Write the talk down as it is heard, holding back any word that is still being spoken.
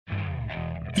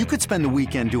You could spend the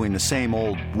weekend doing the same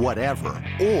old whatever,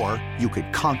 or you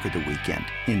could conquer the weekend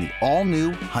in the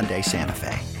all-new Hyundai Santa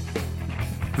Fe.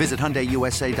 Visit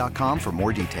HyundaiUSA.com for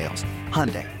more details.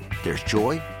 Hyundai, there's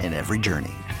joy in every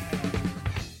journey.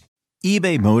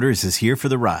 eBay Motors is here for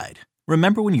the ride.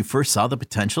 Remember when you first saw the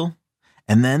potential?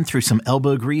 And then through some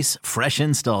elbow grease, fresh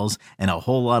installs, and a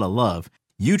whole lot of love,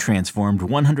 you transformed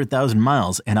 100,000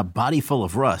 miles and a body full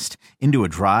of rust into a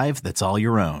drive that's all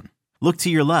your own. Look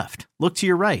to your left. Look to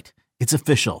your right. It's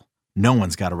official. No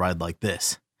one's got a ride like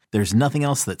this. There's nothing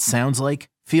else that sounds like,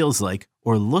 feels like,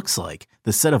 or looks like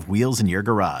the set of wheels in your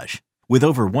garage. With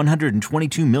over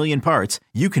 122 million parts,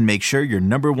 you can make sure your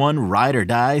number one ride or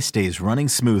die stays running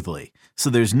smoothly.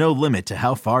 So there's no limit to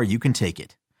how far you can take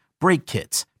it. Brake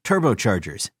kits,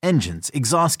 turbochargers, engines,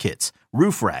 exhaust kits,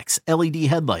 roof racks, LED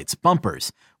headlights,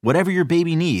 bumpers, whatever your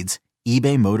baby needs,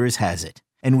 eBay Motors has it.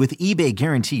 And with eBay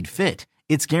Guaranteed Fit,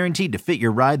 it's guaranteed to fit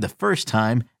your ride the first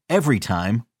time, every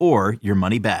time, or your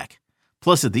money back.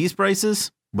 Plus, at these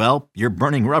prices, well, you're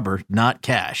burning rubber, not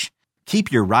cash. Keep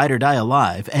your ride or die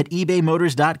alive at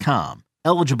ebaymotors.com.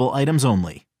 Eligible items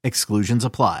only. Exclusions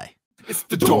apply. It's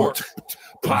the Dork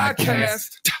Podcast.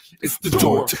 It's the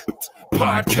Dork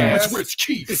Podcast. Rich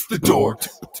Keefe. It's the Dork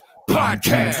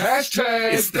Podcast.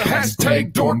 Hashtag. It's the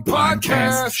hashtag Dork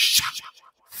Podcast.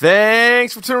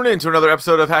 Thanks for tuning in to another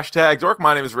episode of Hashtag Dork.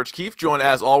 My name is Rich Keefe, joined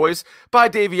as always by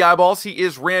Davey Eyeballs. He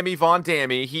is Rami Von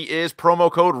Dammy. He is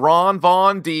promo code Ron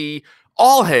Von D.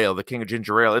 All hail the king of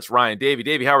ginger ale. It's Ryan Davey.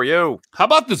 Davey, how are you? How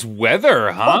about this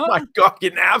weather, huh? Oh my God,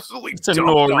 getting absolutely It's a dumped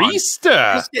on. nor'easter.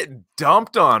 Just getting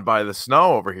dumped on by the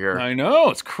snow over here. I know,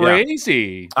 it's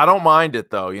crazy. I don't mind it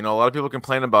though. You know, a lot of people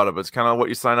complain about it, but it's kind of what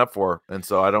you sign up for, and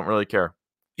so I don't really care.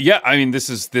 Yeah, I mean, this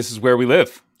is where we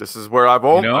live. This is where I've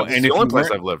always. You know, This is and the if only you place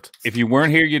weren't- I've lived. If you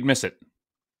weren't here, you'd miss it.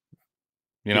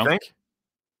 You know? think?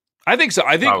 I think so.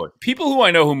 I think Probably. people who I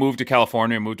know who moved to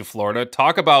California and moved to Florida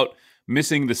talk about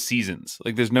missing the seasons.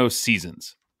 Like there's no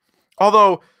seasons.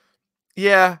 Although,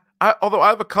 yeah, I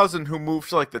have a cousin who moved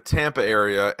to like the Tampa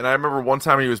area, and I remember one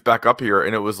time he was back up here,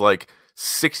 and it was like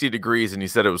 60 degrees, and he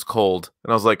said it was cold,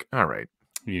 and I was like, all right.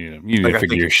 You need Like, to I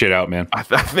figure think- your shit out, man. I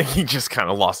think he just kind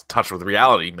of lost touch with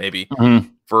reality, maybe Mhm.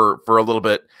 for a little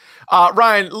bit.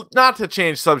 Ryan, not to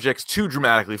change subjects too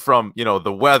dramatically from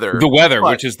the weather. The weather, but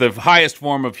which is the highest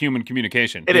form of human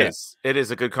communication. It is. It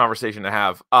is a good conversation to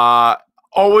have.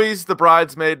 Always the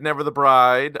bridesmaid, never the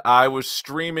bride. I was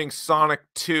streaming Sonic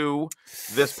 2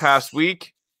 this past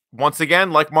week. Once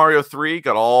again, like Mario 3,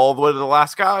 got all the way to the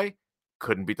last guy.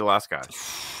 Couldn't beat the last guy.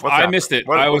 I missed it.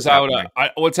 I was out.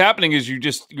 What's happening is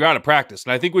you're out of practice,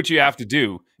 and I think what you have to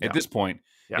do at this point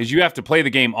is you have to play the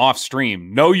game off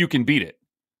stream. Know you can beat it,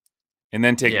 and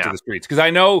then take it to the streets. Because I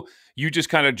know you just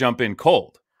kind of jump in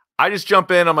cold. I just jump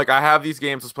in. I'm like, I have these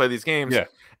games. Let's play these games. Yeah.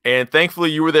 And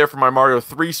thankfully, you were there for my Mario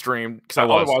 3 stream because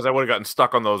otherwise I would have gotten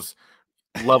stuck on those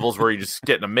levels where you just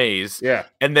get in a maze. Yeah.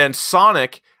 And then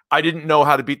Sonic, I didn't know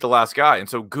how to beat the last guy. And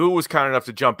so Goo was kind enough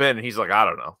to jump in, and he's like, I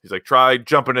don't know. He's like, try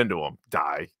jumping into him.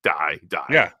 Die.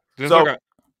 Yeah. So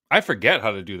I forget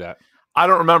how to do that. I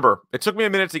don't remember. It took me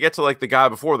a minute to get to like the guy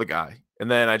before the guy.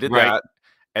 And then I did that.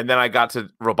 And then I got to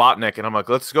Robotnik, and I'm like,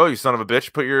 let's go, you son of a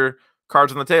bitch. Put your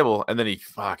cards on the table. And then he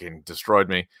fucking destroyed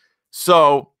me.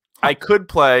 So I could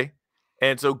play.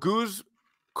 And so Goo's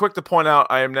quick to point out,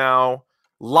 I am now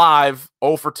live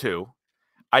 0 for 2.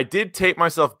 I did tape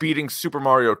myself beating Super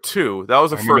Mario 2. That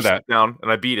was the first down, and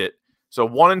I beat it. So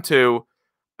 1 and 2.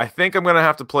 I think I'm going to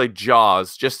have to play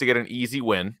Jaws just to get an easy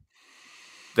win.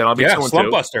 Then I'll be 2 and 2.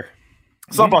 Slump Buster.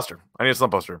 Slump Buster. I need a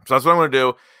Slump Buster. So that's what I'm going to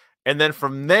do. And then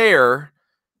from there,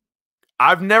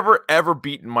 I've never, ever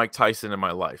beaten Mike Tyson in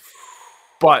my life.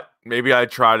 But maybe I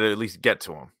try to at least get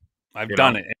to him. I've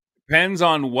done it. It depends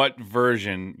on what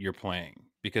version you're playing.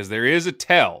 Because there is a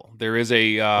tell. There is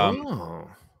a...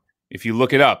 If you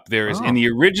look it up, there is in the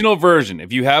original version,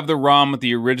 if you have the ROM with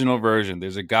the original version,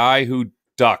 there's a guy who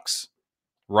ducks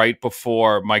right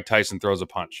before Mike Tyson throws a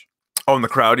punch. Oh, in the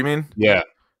crowd, you mean? Yeah.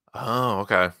 Oh,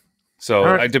 okay.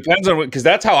 So it depends on because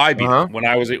that's how I beat him when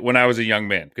I was a young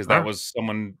man, because that was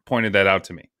someone pointed that out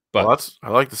to me. But I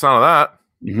like the sound of that.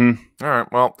 Mm-hmm. All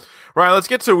right. Well, Ryan, let's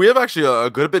get to. We have actually a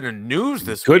good bit of news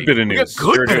this week. Bit of news.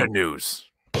 Good bit of news.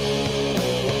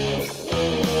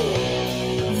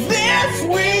 This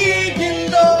week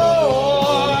in Dork.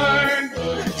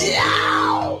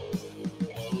 Yeah.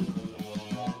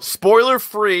 Spoiler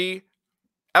free,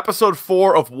 episode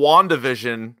 4 of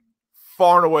WandaVision.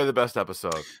 Far and away the best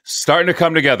episode. Starting to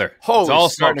come together. Holy it's all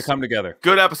smokes. starting to come together.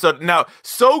 Good episode. Now,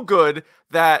 so good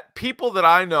that people that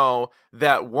I know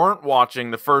that weren't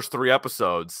watching the first 3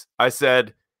 episodes, I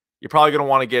said, you're probably going to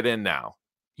want to get in now.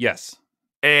 Yes.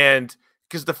 And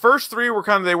because the first three were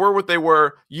they were what they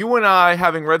were. You and I,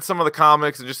 having read some of the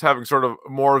comics and just having sort of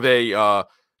more of a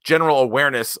general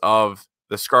awareness of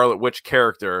the Scarlet Witch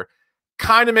character,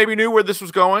 kind of maybe knew where this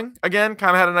was going. Again,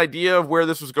 kind of had an idea of where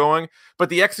this was going. But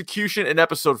the execution in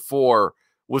episode 4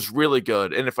 was really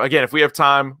good. And if we have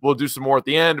time, we'll do some more at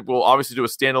the end. We'll obviously do a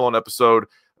standalone episode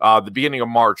the beginning of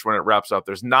March when it wraps up.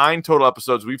 There's 9 total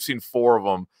episodes. We've seen 4 of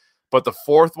them. But the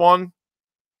 4th one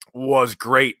was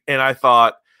great. And I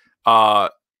thought I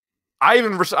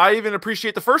even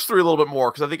appreciate the first 3 a little bit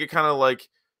more because I think it kind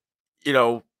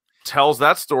of tells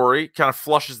that story, kind of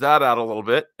flushes that out a little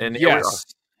bit. And yes.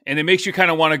 And it makes you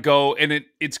kind of want to go, and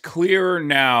it's clearer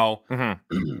now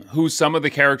who some of the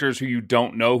characters who you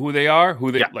don't know who they are,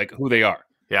 who they are.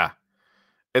 Yeah.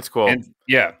 It's cool. And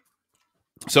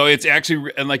so it's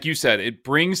actually, and like you said, it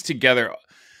brings together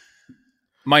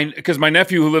because my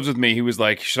nephew who lives with me, he was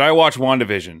like, should I watch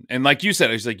WandaVision? And like you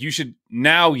said, he's like, you should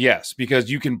now, yes,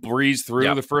 because you can breeze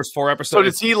through the first 4 episodes. So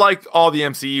does he like all the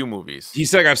MCU movies?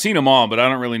 He's like, I've seen them all, but I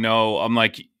don't really know. I'm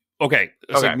like, okay.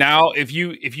 So now if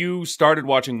you started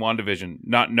watching WandaVision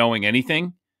not knowing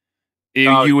anything,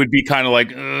 you would be kind of like,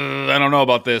 I don't know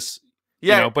about this.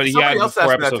 Yeah, but somebody else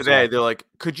asked me that today. They're like,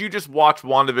 could you just watch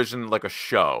WandaVision like a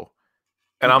show?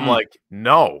 And I'm like,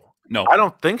 no, I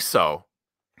don't think so.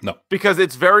 No, because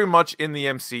it's very much in the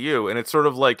MCU, and it's sort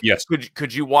of like, yes.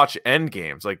 Could you watch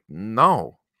Endgames? Like,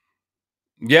 no.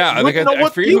 Yeah, I forget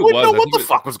who it was. Know what the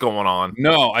fuck was going on.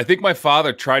 No, I think my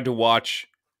father tried to watch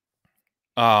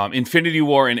Infinity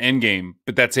War and Endgame,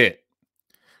 but that's it.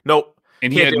 Nope.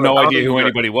 And he had no idea who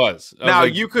anybody was. Now,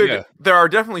 you could, there are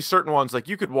definitely certain ones, like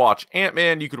you could watch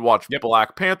Ant-Man, you could watch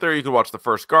Black Panther, you could watch the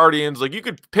first Guardians, like you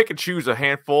could pick and choose a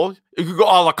handful. You could go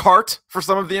a la carte for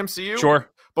some of the MCU. Sure.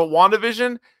 But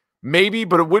WandaVision, maybe,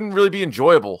 but it wouldn't really be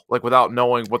enjoyable, like without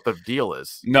knowing what the deal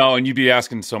is. No, and you'd be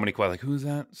asking so many questions, like, who's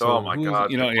that? So, oh my God.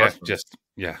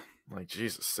 Like,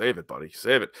 Jesus, save it, buddy.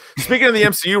 Save it. Speaking of the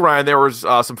MCU, Ryan, there was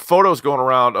some photos going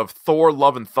around of Thor,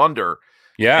 Love and Thunder.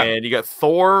 Yeah. And you got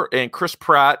Thor and Chris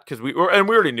Pratt, because we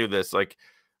already knew this. Like,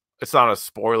 it's not a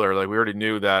spoiler. Like, we already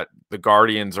knew that the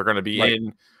Guardians are going to be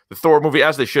in the Thor movie,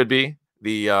 as they should be.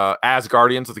 The as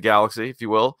Guardians of the Galaxy, if you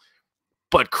will.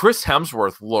 But Chris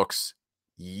Hemsworth looks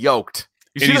yoked.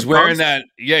 He's wearing that.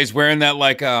 Yeah, he's wearing that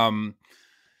like the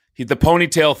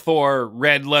ponytail Thor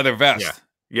red leather vest.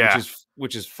 Yeah.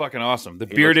 Which is fucking awesome. The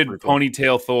bearded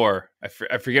ponytail Thor. I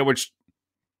forget which,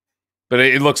 but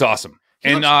it looks awesome.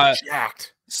 And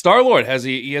jacked. Star-Lord has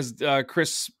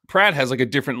Chris Pratt has like a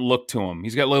different look to him.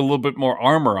 He's got a little bit more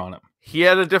armor on him. He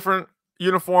had a different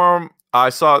uniform. I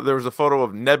saw there was a photo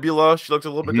of Nebula. She looked a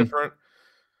little bit different.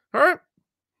 All right.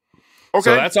 Okay.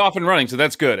 So that's off and running. So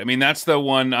that's good. I mean, that's the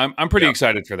one I'm pretty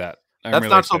excited for that. That's really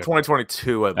not until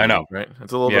 2022. I know, right?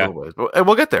 It's a little bit of a ways, but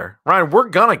we'll get there. Ryan, we're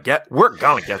gonna get there.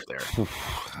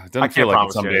 It doesn't feel like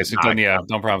it some days.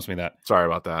 Don't promise me that. Sorry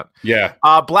about that. Yeah.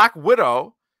 Black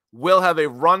Widow will have a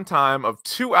runtime of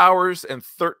 2 hours and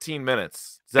 13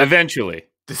 minutes. Eventually.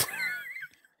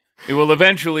 It will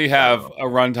eventually have a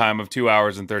runtime of 2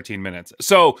 hours and 13 minutes.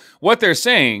 So what they're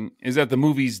saying is that the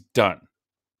movie's done.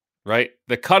 Right?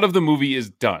 The cut of the movie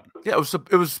is done. Yeah,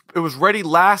 it was ready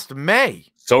last May.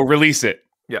 So release it.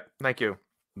 Yeah, thank you.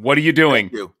 What are you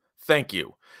doing? Thank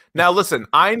you. Now listen,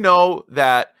 I know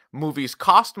that movies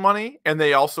cost money and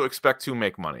they also expect to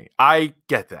make money. I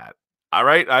get that. All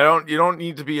right? You don't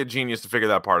need to be a genius to figure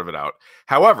that part of it out.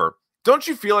 However, don't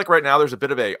you feel like right now there's a bit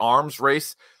of a arms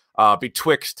race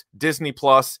betwixt Disney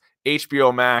Plus,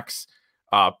 HBO Max,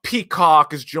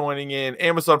 Peacock is joining in,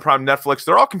 Amazon Prime, Netflix.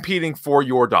 They're all competing for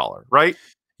your dollar, right?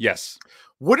 Yes.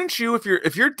 Wouldn't you,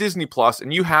 if you're Disney Plus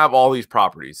and you have all these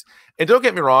properties, and don't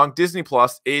get me wrong, Disney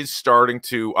Plus is starting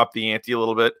to up the ante a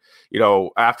little bit. You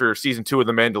know, after season 2 of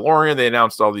The Mandalorian, they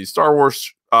announced all these Star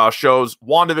Wars shows.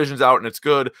 WandaVision's out and it's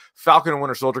good. Falcon and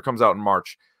Winter Soldier comes out in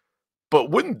March.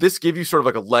 But wouldn't this give you sort of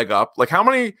like a leg up? Like, how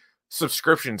many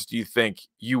subscriptions do you think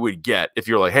you would get if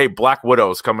you're like, hey, Black Widow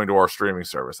is coming to our streaming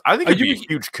service? I think it'd be a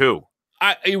huge coup.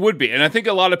 It would be. And I think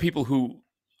a lot of people who,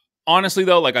 honestly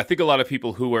though, like I think a lot of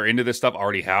people who are into this stuff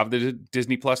already have the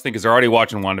Disney Plus thing because they're already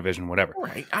watching WandaVision, whatever.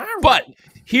 Right. But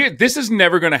this is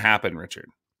never going to happen, Richard.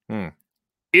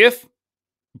 If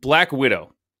Black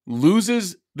Widow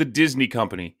loses the Disney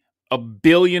company $1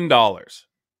 billion,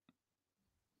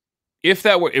 if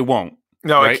that were, it won't.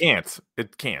 No, right? It can't.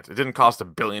 It can't. It didn't cost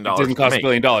 $1 billion. It didn't cost $1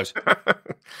 billion.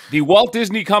 The Walt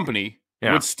Disney Company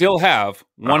would still have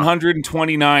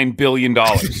 $129 billion.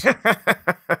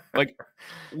 Like,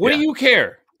 what do you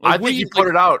care? Like, I think you put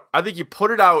it out. I think you put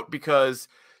it out because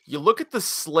you look at the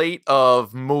slate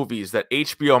of movies that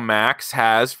HBO Max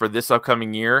has for this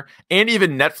upcoming year, and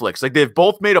even Netflix, like they've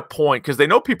both made a point because they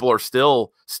know people are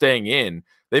still staying in.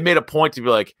 They made a point to be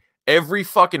like, every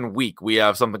fucking week we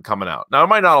have something coming out. Now it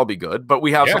might not all be good, but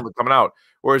we have something coming out.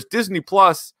 Whereas Disney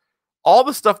Plus, all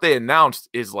the stuff they announced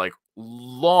is like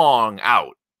long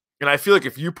out. And I feel like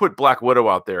if you put Black Widow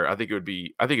out there, I think it'd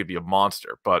be a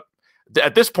monster. But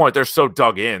at this point, they're so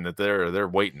dug in that they're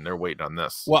waiting. They're waiting on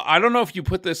this. Well, I don't know if you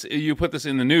put this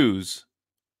in the news.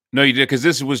 No, you did, because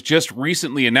this was just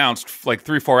recently announced, like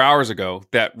 3-4 hours ago,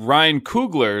 that Ryan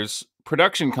Coogler's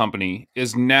production company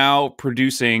is now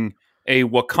producing a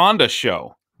Wakanda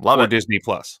show for Disney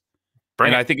Plus.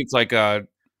 And I think it's like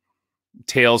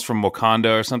Tales from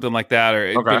Wakanda or something like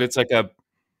that, but it's like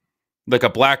a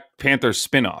Black Panther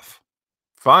spinoff.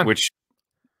 Fun, which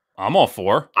I'm all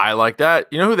for. I like that.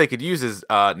 You know who they could use is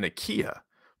Nakia,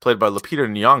 played by Lupita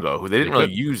Nyong'o, who they didn't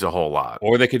really use a whole lot.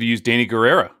 Or they could use Danny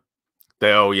Guerrero.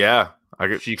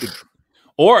 She could.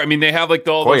 Or I mean, they have like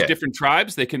all those different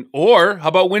tribes. They can. Or how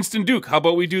about Winston Duke? How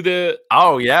about we do the?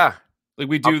 Oh yeah, like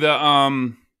we do the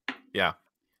yeah.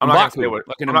 I'm not going to say what,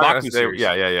 like an M'Baku series.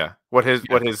 Yeah. What his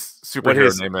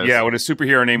superhero name is? Yeah, what his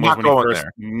superhero name was when he first.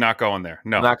 Not going there.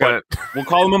 No, not going. We'll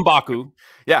call him M'Baku.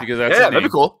 Yeah, because that's that'd be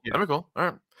cool. Yeah. That'd be cool. All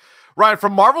right, Ryan,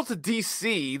 from Marvel to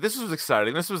DC. This was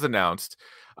exciting. This was announced.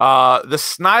 The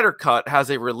Snyder Cut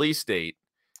has a release date.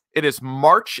 It is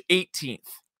March 18th.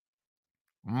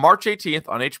 March 18th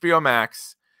on HBO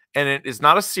Max. And it is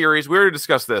not a series. We already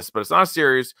discussed this, but it's not a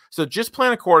series. So just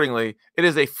plan accordingly. It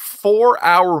is a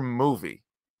 4-hour movie.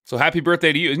 So happy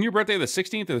birthday to you. Isn't your birthday the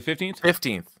 16th or the 15th?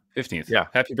 15th. 15th. Yeah.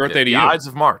 Happy birthday to you. The Ides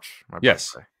of March.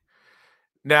 Yes. Birthday.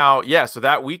 Now, so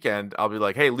that weekend, I'll be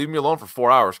like, hey, leave me alone for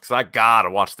 4 hours because I got to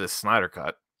watch this Snyder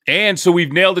Cut. And so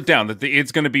we've nailed it down that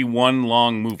it's going to be one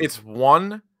long movie.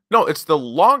 It's the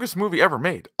longest movie ever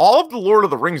made. All of the Lord of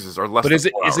the Rings are less. But is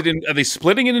it? Are they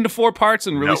splitting it into 4 parts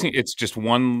and releasing? No. It's just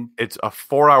one. It's a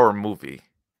 4-hour movie.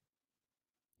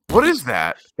 What is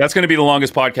that? That's going to be the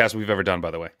longest podcast we've ever done,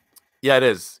 by the way. Yeah, it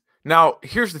is. Now,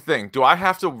 here's the thing: do I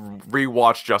have to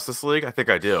rewatch Justice League? I think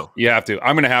I do. You have to.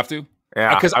 I'm going to have to.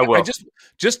 Yeah, because I will. I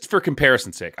just for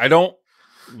comparison's sake, I don't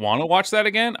want to watch that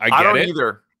again. I don't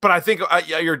either. But I think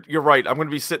you're right. I'm going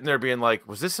to be sitting there being like,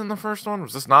 was this in the first one?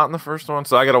 Was this not in the first one?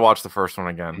 So I got to watch the first one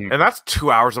again. Mm-hmm. And that's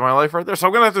 2 hours of my life right there. So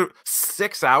I'm going to have to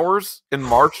 6 hours in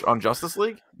March on Justice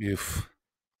League. Oof.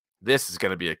 This is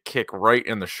going to be a kick right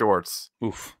in the shorts.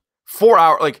 Oof. 4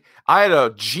 hours. Like, I had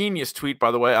a genius tweet, by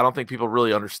the way. I don't think people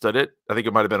really understood it. I think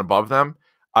it might have been above them.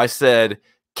 I said,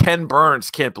 Ken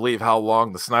Burns can't believe how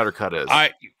long the Snyder Cut is.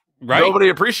 Right. Nobody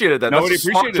appreciated that. Nobody That's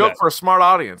a smart joke for a smart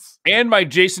audience. And my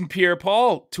Jason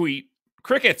Pierre-Paul tweet,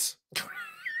 crickets.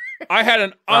 I had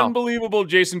an unbelievable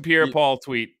Jason Pierre-Paul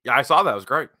tweet. Yeah, I saw that. It was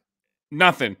great.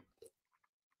 Nothing.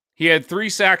 He had 3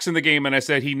 sacks in the game, and I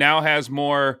said he now has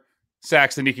more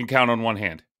sacks than he can count on one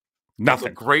hand. Nothing.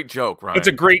 That's a great joke, Ryan.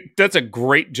 That's a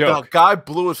great joke. The guy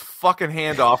blew his fucking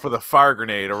hand off with a fire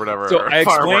grenade or whatever. So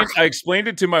I explained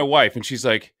it to my wife, and she's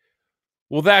like,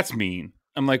 well, that's mean.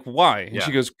 I'm like, why? And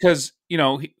she goes, because,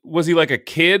 was he like a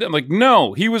kid? I'm like,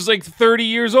 no, he was like 30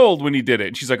 years old when he did it.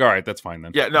 And she's like, all right, that's fine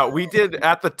then. Yeah, no, we did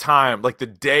at the time, like the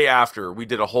day after, we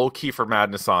did a whole Kiefer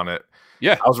Madness on it.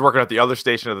 Yeah. I was working at the other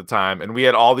station at the time, and we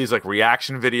had all these like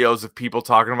reaction videos of people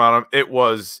talking about him. It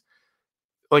was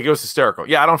hysterical.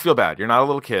 Yeah, I don't feel bad. You're not a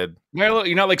little kid.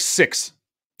 You're not like 6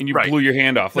 and you blew your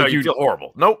hand off. Like you feel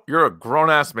horrible. Nope, you're a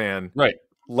grown-ass man. Right.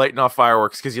 Lighting off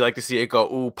fireworks because you like to see it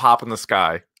go, ooh, pop in the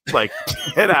sky. Like,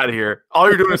 get out of here. All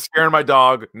you're doing is scaring my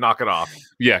dog. Knock it off.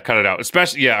 Yeah, cut it out.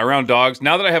 Especially, around dogs.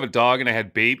 Now that I have a dog and I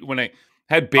had when I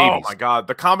had babies. Oh, my God.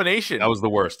 The combination. That was the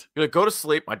worst. You're like, go to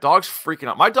sleep. My dog's freaking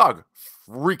out. My dog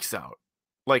freaks out.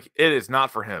 Like, it is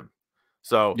not for him.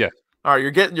 So, yeah. All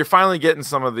right, you're finally getting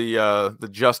some of the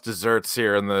just desserts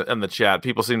here in the chat.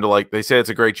 People seem to they say it's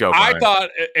a great joke. I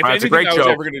thought if anything I was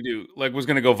ever going to do, was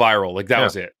going to go viral, that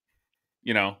was it.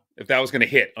 If that was going to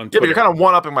hit on Twitter. Yeah, but you're kind of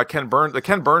one-upping my Ken Burns. The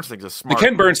Ken Burns thing is smart. The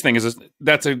Ken Burns thing is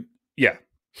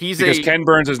because Ken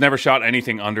Burns has never shot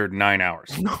anything under 9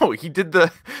 hours. No, he did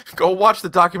go watch the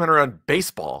documentary on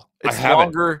baseball. It's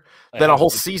longer than a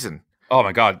whole season. Oh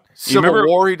my God. Civil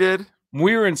War he did. When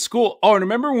we were in school. Oh, and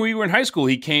remember when we were in high school,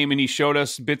 he came and he showed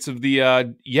us bits of the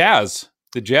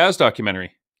the jazz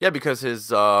documentary. Yeah, because his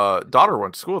daughter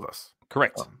went to school with us.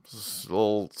 Correct.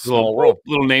 Little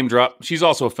name drop. She's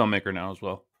also a filmmaker now as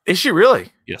well. Is she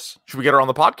really? Yes. Should we get her on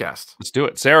the podcast? Let's do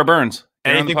it. Sarah Burns.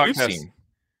 Anything we've seen?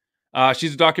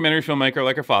 She's a documentary filmmaker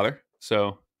like her father.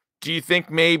 So, do you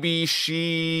think maybe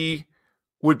she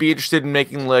would be interested in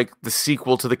making the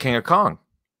sequel to The King of Kong?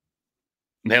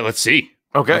 Yeah, let's see.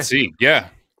 Okay. Let's see. Yeah.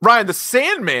 Ryan, The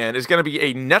Sandman is going to be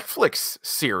a Netflix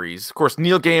series. Of course,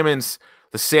 Neil Gaiman's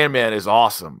The Sandman is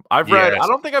awesome. I've read, I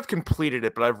don't think I've completed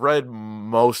it, but I've read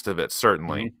most of it,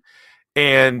 certainly.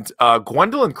 And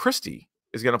Gwendolyn Christie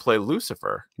is going to play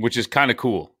Lucifer. Which is kind of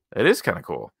cool. It is kind of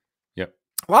cool. Yep.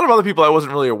 A lot of other people I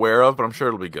wasn't really aware of, but I'm sure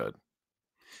it'll be good.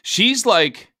 She's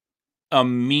like a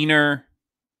meaner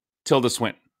Tilda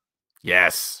Swinton.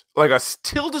 Yes. Like a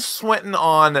Tilda Swinton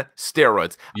on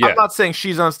steroids. Yeah. I'm not saying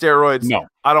she's on steroids. No.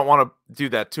 I don't want to do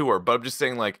that to her, but I'm just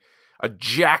saying like a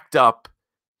jacked up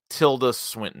Tilda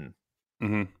Swinton.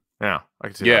 Mm-hmm. Yeah, I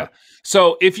can see that.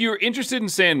 So if you're interested in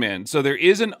Sandman, so there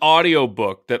is an audio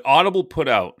book that Audible put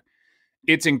out.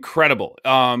 It's incredible.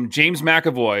 James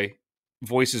McAvoy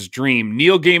voices Dream.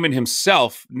 Neil Gaiman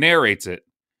himself narrates it.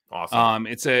 Awesome.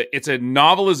 It's a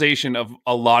novelization of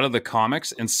a lot of the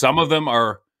comics, and some of them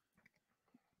are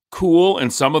cool,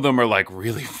 and some of them are like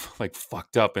really like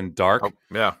fucked up and dark. Oh,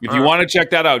 yeah. If you want to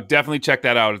check that out, definitely check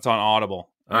that out. It's on Audible.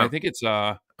 I think it's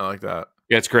I like that.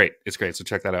 Yeah, it's great. It's great. So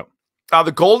check that out.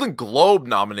 The Golden Globe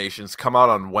nominations come out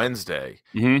on Wednesday.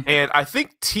 Mm-hmm. And I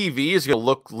think TV is going to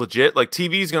look legit. Like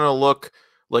TV is going to look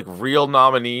like real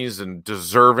nominees and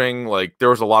deserving. Like there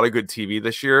was a lot of good TV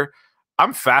this year.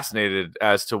 I'm fascinated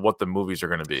as to what the movies are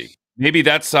going to be. Maybe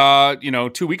that's 2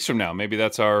 weeks from now. Maybe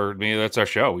that's our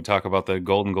show. We talk about the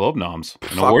Golden Globe noms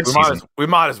and award season. We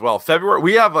might as well. February.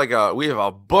 We have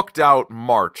a booked out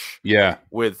March. Yeah.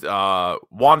 With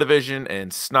WandaVision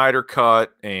and Snyder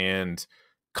Cut and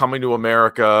Coming to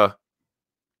America.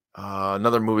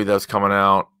 Another movie that's coming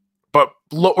out. But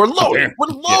we're loaded. We're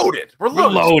loaded. Yeah. We're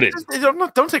loaded.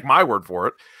 Don't take my word for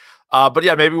it. But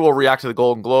yeah, maybe we'll react to the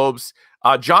Golden Globes.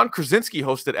 John Krasinski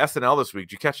hosted SNL this week.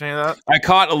 Did you catch any of that? I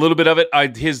caught a little bit of it.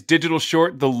 His digital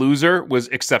short, The Loser, was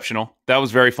exceptional. That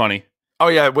was very funny. Oh,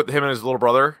 yeah, with him and his little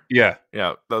brother? Yeah.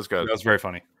 Yeah, that was good. That was very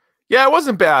funny. Yeah, it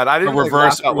wasn't bad. I didn't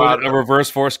laugh out loud. A reverse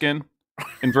foreskin,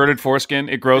 inverted foreskin.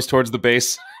 It grows towards the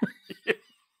base.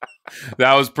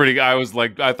 That was pretty. I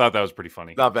thought that was pretty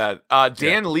funny. Not bad.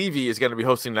 Dan Levy is going to be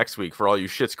hosting next week for all you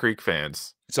Schitt's Creek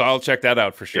fans. So I'll check that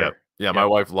out for sure. Yeah, my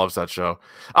wife loves that show.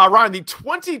 Ryan, the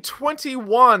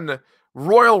 2021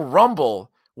 Royal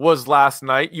Rumble was last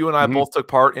night. You and I both took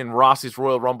part in Rossi's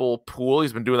Royal Rumble pool.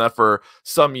 He's been doing that for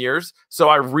some years. So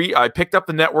I picked up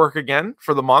the network again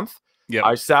for the month. Yeah,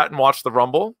 I sat and watched the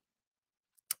Rumble.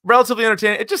 Relatively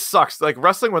entertaining. It just sucks. Like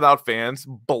wrestling without fans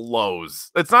blows.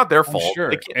 It's not their fault.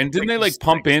 Sure. And didn't they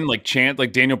pump in chant?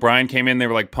 Like Daniel Bryan came in, they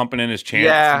were puming in his chant.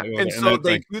 Yeah, and so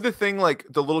they do the thing like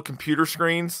the little computer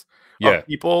screens. Of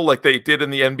people like they did in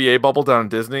the NBA bubble down in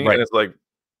Disney, and it's like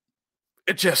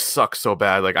it just sucks so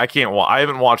bad. Like I can't watch. I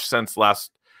haven't watched since last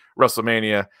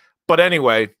WrestleMania. But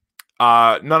anyway,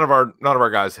 none of our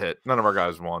guys hit. None of our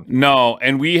guys won. No,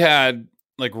 and we had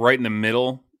right in the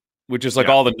middle, which is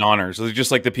all the nonners. They're just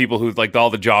the people who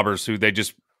all the jobbers who they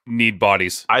just need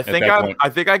bodies. I think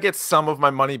I get some of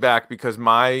my money back because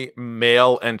my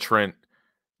male entrant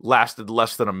lasted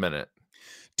less than a minute.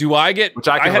 Do I get? Which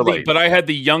I can relate. But I had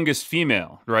the youngest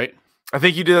female, right? I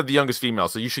think you did have the youngest female,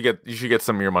 so you should get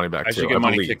some of your money back. I should get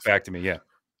money kicked back to me.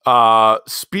 Yeah.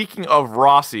 Speaking of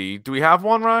Rossi, do we have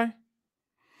one, Rye? Do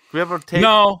we have a take?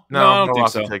 No, I don't think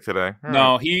so. Take today.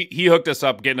 No, he hooked us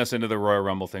up, getting us into the Royal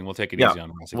Rumble thing. We'll take it easy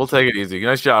on Rossi. We'll take it easy.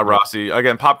 Nice job, Rossi.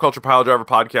 Again, Pop Culture Pile Driver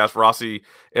podcast. Rossi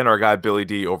and our guy Billy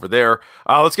D over there.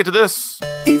 Let's get to this.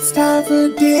 It's time for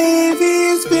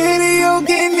Davey's Video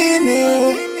Game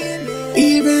Minute.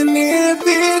 Even if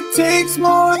it takes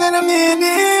more than a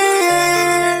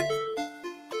minute.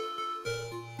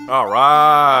 All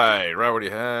right. Right, what do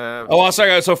you have? Oh, sorry,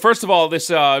 guys. So first of all, this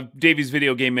Davey's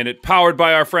Video Game Minute, powered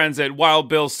by our friends at Wild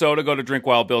Bill's Soda. Go to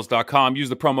drinkwildbills.com. Use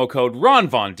the promo code Ron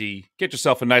Von D. Get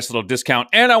yourself a nice little discount.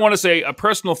 And I want to say a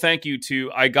personal thank you to,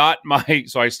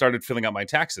 so I started filling out my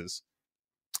taxes.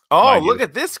 Oh, look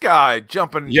at this guy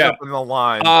jumping the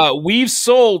line. We've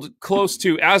sold close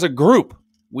to, as a group,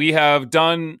 we have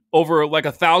done over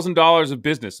 $1,000 of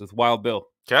business with Wild Bill.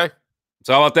 Okay.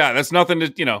 So how about that? That's nothing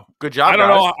to, Good job,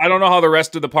 I don't know how the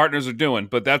rest of the partners are doing,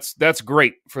 but that's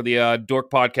great for the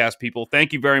Dork Podcast people.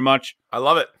 Thank you very much. I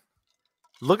love it.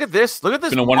 Look at this. It's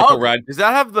been a wonderful ride. Does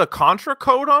that have the Contra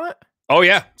code on it? Oh,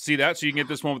 yeah. See that? So you can get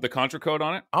this one with the Contra code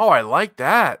on it. Oh, I like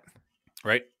that.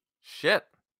 Right? Shit.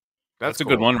 That's cool. a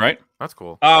good one, right? That's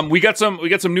cool. We got some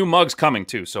new mugs coming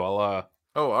too, so I'll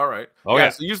Oh, all right. Oh, yeah.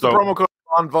 So use the promo code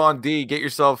Ron Von D. Get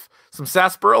yourself some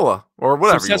sarsaparilla or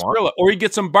whatever you want. Or you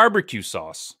get some barbecue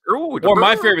sauce. Ooh, or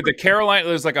my favorite, the Carolina.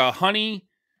 There's a honey.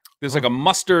 There's a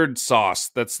mustard sauce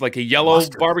that's like a yellow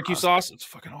barbecue sauce. It's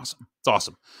fucking awesome. It's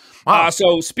awesome. Wow.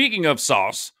 So speaking of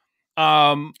sauce,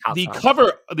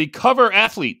 The cover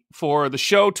athlete for the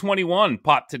show 21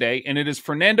 popped today, and it is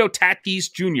Fernando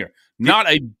Tatis Jr. Not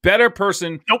a better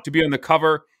person to be on the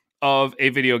cover of a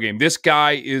video game. This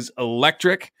guy is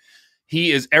electric.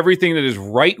 He is everything that is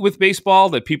right with baseball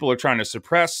that people are trying to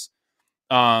suppress.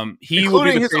 He will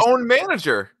be his own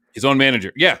manager. His own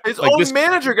manager, yeah. His own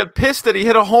manager got pissed that he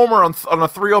hit a homer on a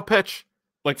 3-0 pitch.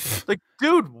 Like,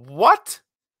 dude, what?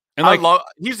 And he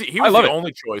was the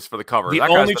only choice for the cover. The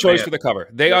only choice for the cover.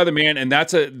 They are the man, and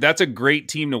that's a great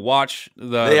team to watch.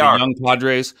 The young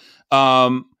Padres.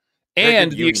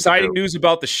 And the exciting news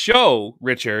about the show,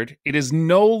 Richard, it is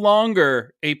no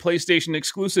longer a PlayStation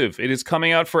exclusive. It is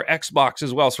coming out for Xbox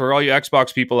as well. So for all you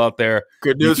Xbox people out there,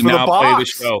 good news for the box. Play the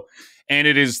show. And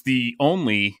it is the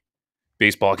only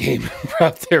baseball game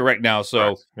out there right now.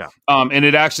 So, and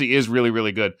it actually is really,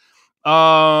 really good.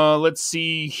 Let's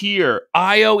see here.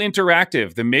 IO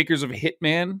Interactive, the makers of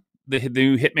Hitman, the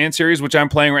new Hitman series, which I'm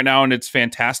playing right now, and it's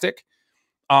fantastic,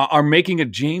 are making a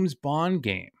James Bond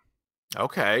game.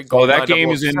 Okay. So that game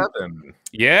is in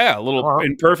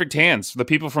in perfect hands. The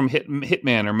people from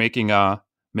Hitman are making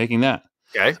that.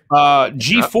 Okay.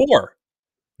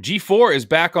 G4 is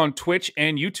back on Twitch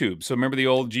and YouTube. So remember the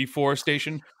old G4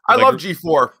 station? I love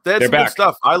G4. They had some good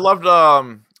stuff. I loved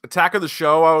Attack of the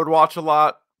Show. I would watch a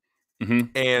lot.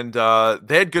 Mm-hmm. And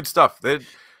they had good stuff. They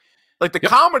had,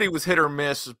 comedy was hit or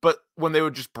miss, but when they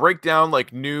would just break down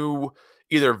like new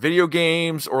either video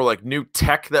games or like new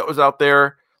tech that was out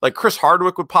there, like Chris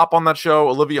Hardwick would pop on that show.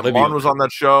 Olivia Munn was on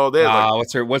that show. They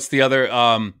had, what's the other?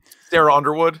 Sarah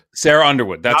Underwood. Sarah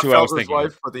Underwood. That's who I was thinking.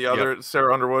 Wife, but the other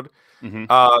Sarah Underwood. Mm-hmm.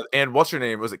 And what's her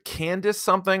name? Was it Candace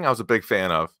something? I was a big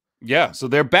fan of. Yeah, so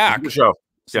they're back. Good show.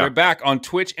 So they're back on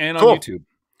Twitch and on YouTube.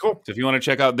 Cool. So if you want to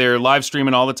check out, they're live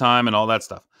streaming all the time and all that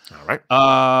stuff. All right.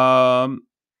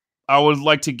 I would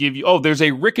like to give you. There's a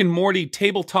Rick and Morty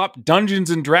tabletop Dungeons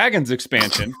and Dragons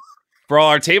expansion for all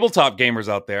our tabletop gamers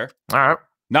out there. All right.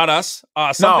 Not us.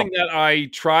 Something that I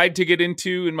tried to get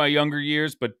into in my younger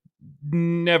years, but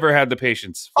never had the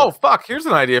patience. Fuck. Here's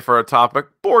an idea for a topic.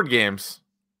 Board games.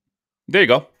 There you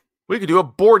go. We could do a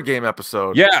board game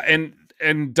episode. Yeah,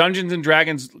 and Dungeons and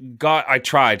Dragons, I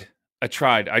tried.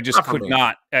 I just could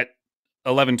not. At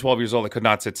 11, 12 years old, I could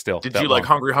not sit still. Did you like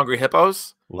Hungry Hungry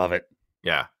Hippos? Love it.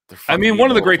 Yeah. I mean,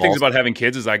 one of the great things about having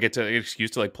kids is I get to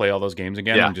excuse to like play all those games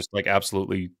again and just like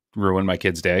absolutely ruin my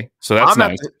kid's day. So that's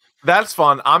nice. That's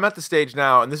fun. I'm at the stage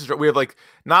now, and we have like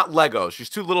not Legos. She's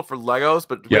too little for Legos,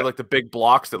 but we have like the big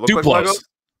blocks that look like Legos.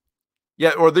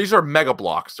 Yeah, or these are mega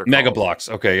blocks. Mega blocks.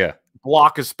 Okay, yeah.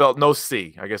 Block is spelled no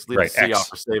C. I guess leave the C out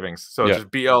for savings. So it's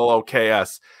just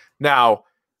BLOKS. Now,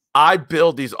 I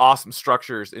build these awesome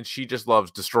structures, and she just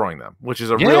loves destroying them, which is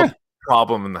a real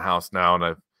problem in the house now. And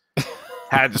I've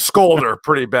had to scold her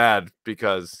pretty bad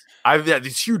because I've had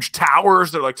these huge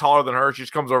towers. They're like taller than her. She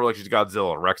just comes over like she's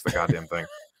Godzilla and wrecks the goddamn thing.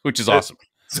 Which is awesome.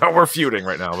 So we're feuding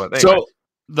right now. But anyway. So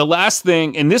the last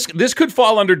thing, and this could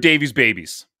fall under Davy's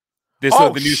Babies. The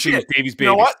new series, Davy's Babies. You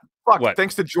know what? Fuck. What?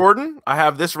 Thanks to Jordan, I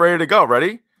have this ready to go.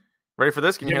 Ready for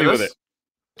this? Can you hear this? With it.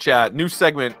 Chat, new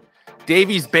segment,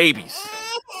 Davy's Babies.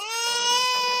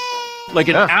 Like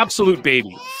an absolute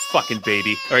baby. Fucking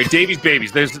baby. All right, Davy's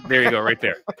Babies. There you go, right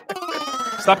there.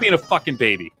 Stop being a fucking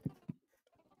baby.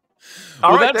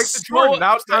 All right, thanks to Jordan.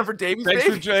 Now it's time for Davy's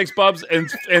Babies. Thanks, Bubs, and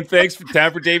thanks for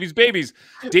time for Davy's Babies.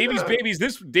 Davy's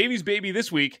Baby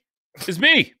this week is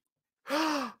me.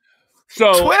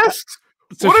 So twist.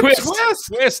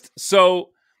 So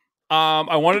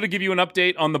I wanted to give you an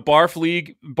update on the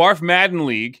Barf Madden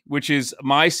League, which is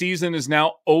my season is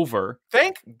now over.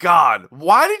 Thank God.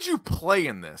 Why did you play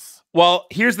in this? Well,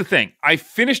 here's the thing. I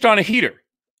finished on a heater.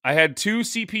 I had 2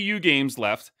 CPU games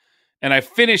left, and I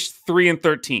finished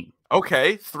 3-13.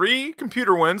 Okay, 3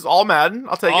 computer wins, all Madden.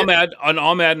 I'll take it.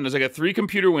 All Madden is I got 3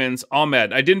 computer wins, all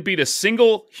Madden. I didn't beat a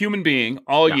single human being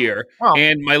all year. Wow.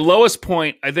 And my lowest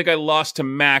point, I think I lost to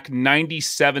Mac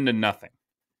 97-0.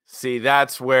 See,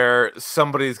 that's where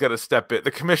somebody's got to step in.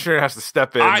 The commissioner has to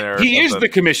step in there. He is the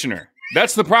commissioner.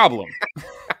 That's the problem.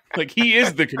 Like, he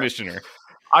is the commissioner.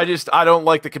 I don't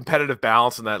like the competitive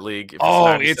balance in that league.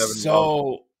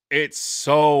 It's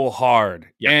so hard.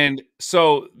 Yeah. And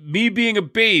so me being a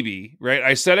baby, right?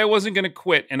 I said I wasn't going to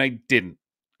quit and I didn't.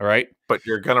 All right. But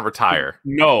you're going to retire.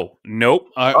 Nope.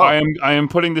 I am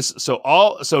putting this. So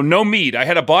no mead. I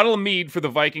had a bottle of mead for the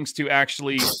Vikings to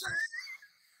actually,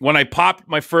 when I popped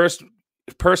my first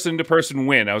person to person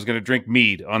win, I was going to drink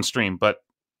mead on stream, but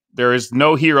there is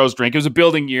no heroes drink. It was a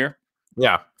building year.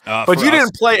 Yeah. But you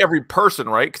didn't play every person,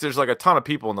 right? Because there's like a ton of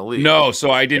people in the league. No, so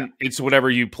I didn't. Yeah. It's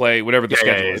whatever you play, whatever the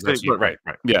schedule is. Right.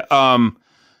 Yeah.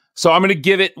 So I'm going to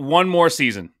give it one more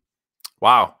season.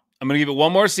 Wow. I'm going to give it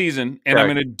one more season, and I'm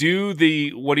going to do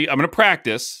I'm going to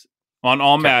practice on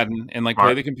all Madden and like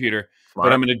play the computer.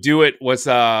 But I'm going to do it. What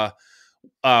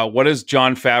is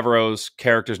Jon Favreau's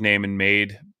character's name in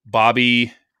Made?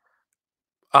 Bobby.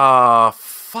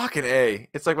 Fucking A.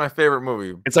 It's like my favorite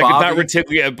movie. It's like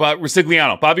Riccigliano.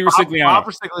 Bobby Riccigliano. Bob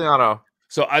Riccigliano.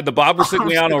 So the Bob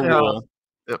Riccigliano rule,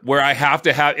 where I have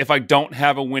to have, if I don't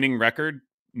have a winning record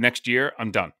next year,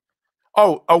 I'm done.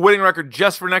 Oh, a winning record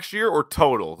just for next year or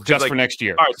total? Just for next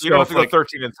year. All right, so you don't have to go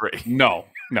 13-3. No.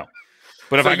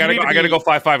 But if I gotta go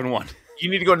 5-5-1. You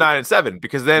need to go 9-7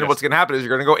 because then what's going to happen is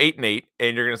you're going to go 8-8,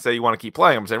 and you're going to say you want to keep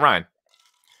playing. I'm saying, Ryan,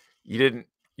 you didn't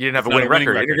have a winning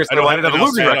record. You're going to say, I didn't have a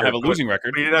losing record. I don't have a losing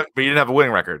record. But you didn't have a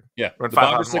winning record. Yeah, the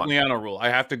Bob Riccigliano rule. I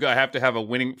have to have a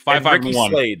winning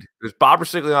 5-5-1. There's Bob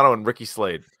Riccigliano and Ricky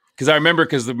Slade. Because I remember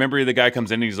the guy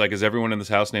comes in and he's like, "Is everyone in this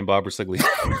house named Bob Riccigliano?"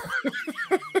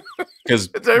 Because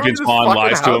Vince Vaughn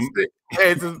lies to him.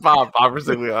 Hey, this is Bob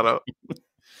Riccigliano.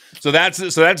 So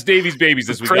that's Davey's babies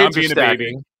this week. I'm being a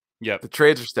baby. Yeah, the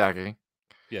trades are stacking.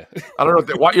 Yeah, I don't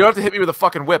know. Why you don't have to hit me with a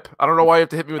fucking whip? I don't know why you have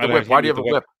to hit me with a whip. Why do you have a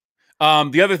whip?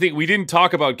 The other thing, we didn't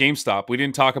talk about GameStop. We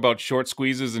didn't talk about short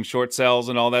squeezes and short sells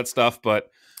and all that stuff.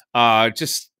 But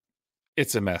it's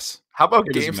a mess. How about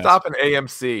GameStop and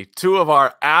AMC? Two of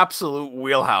our absolute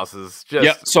wheelhouses.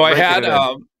 So I had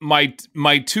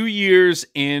my 2 years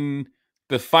in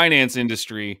the finance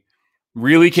industry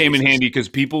really came in handy because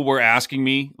people were asking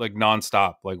me like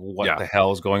nonstop, like what the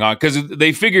hell is going on? Because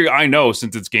they figure I know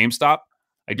since it's GameStop.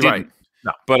 I didn't, right.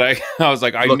 No. But I was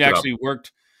like, I actually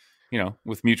worked,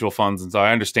 with mutual funds, and so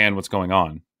I understand what's going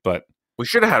on. But we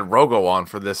should have had Rogo on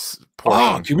for this portion.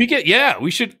 Oh, can we get? Yeah,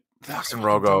 we should. Fucking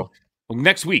Rogo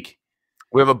next week.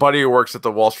 We have a buddy who works at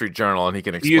the Wall Street Journal, and he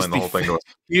can explain the whole thing to us.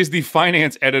 He is the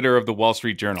finance editor of the Wall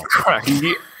Street Journal. Correct.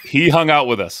 He hung out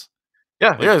with us.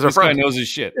 Yeah, he's this guy knows his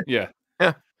shit. Yeah.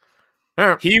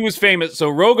 Yeah. He was famous.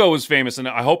 So Rogo was famous, and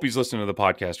I hope he's listening to the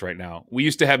podcast right now. We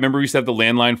used to have the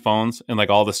landline phones in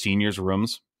like all the seniors'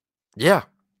 rooms. Yeah.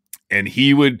 And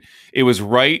it was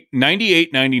right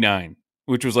 98, 99,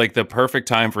 which was like the perfect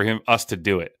time for us to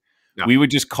do it. Yeah. We would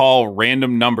just call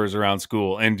random numbers around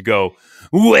school and go,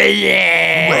 like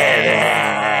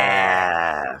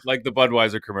the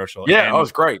Budweiser commercial. Yeah, that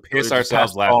was great. Piss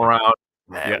ourselves laughing. All around.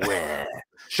 Yeah.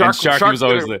 Sharky was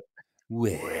always the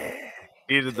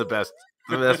he did the best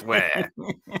way.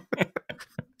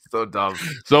 So dumb.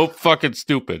 So fucking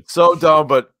stupid. So dumb,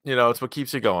 but it's what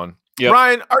keeps you going. Yep.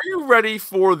 Ryan, are you ready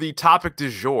for the topic du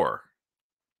jour?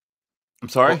 I'm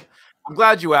sorry? Well, I'm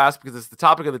glad you asked because it's the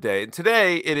topic of the day. And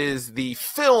today it is the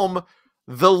film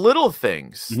The Little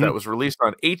Things that was released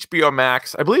on HBO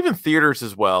Max, I believe in theaters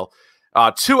as well.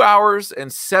 2 hours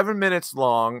and 7 minutes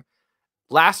long.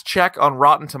 Last check on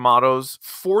Rotten Tomatoes,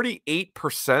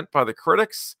 48% by the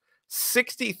critics,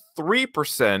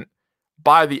 63%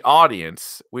 by the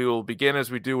audience. We will begin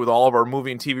as we do with all of our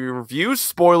movie and TV reviews,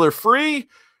 spoiler free.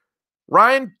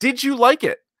 Ryan, did you like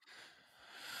it?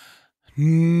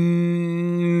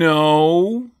 No.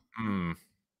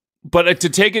 But to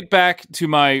take it back to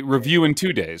my review in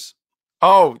 2 days.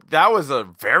 Oh, that was a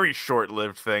very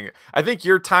short-lived thing. I think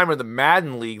your time in the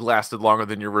Madden League lasted longer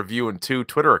than your review in 2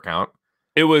 Twitter account.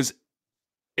 It was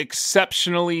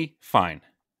exceptionally fine.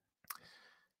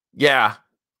 Yeah.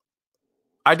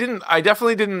 I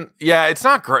definitely didn't. Yeah, it's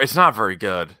not great. It's not very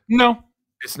good. No.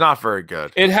 It's not very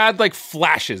good. It had like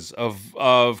flashes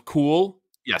of cool.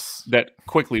 Yes. That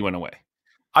quickly went away.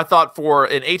 I thought for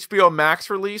an HBO Max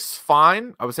release,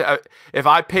 fine. I would say if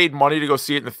I paid money to go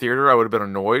see it in the theater, I would have been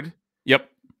annoyed. Yep.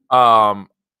 I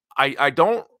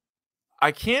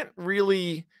can't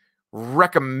really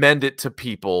recommend it to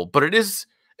people, but it is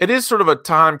sort of a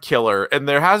time killer, and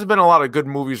there hasn't been a lot of good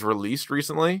movies released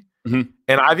recently. And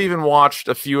I've even watched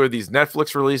a few of these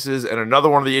Netflix releases and another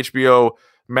one of the HBO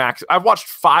Max. I've watched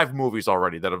 5 movies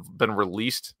already that have been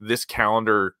released this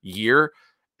calendar year,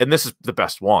 and this is the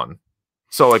best one.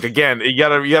 So, like, again, you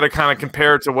gotta kind of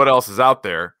compare it to what else is out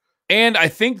there. And I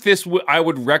think I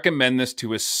would recommend this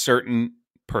to a certain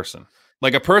person,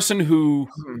 like a person who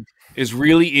is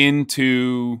really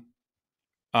into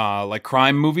like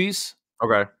crime movies.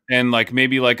 Okay. And like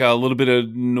maybe like a little bit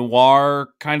of noir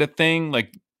kind of thing,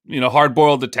 like,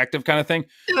 hard-boiled detective kind of thing.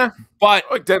 Yeah. But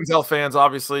like Denzel fans,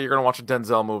 obviously, you're going to watch a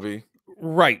Denzel movie.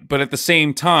 Right. But at the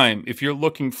same time, if you're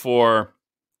looking for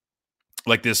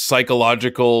like this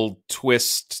psychological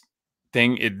twist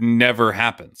thing, it never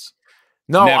happens.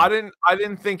 No, never. I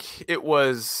didn't think it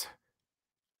was.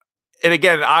 And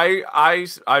again,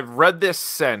 I've read this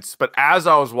since, but as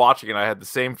I was watching it, I had the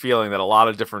same feeling that a lot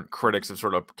of different critics have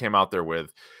sort of came out there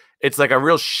with. It's like a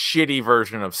real shitty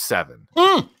version of Seven.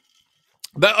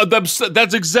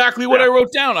 That's exactly what I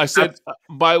wrote down. I said,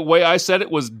 by the way I said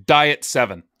it was Diet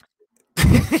 7.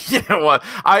 You know what?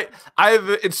 I have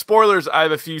in spoilers. I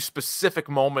have a few specific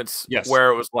moments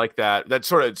where it was like that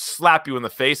sort of slap you in the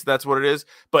face. That's what it is.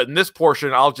 But in this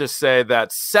portion, I'll just say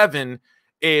that 7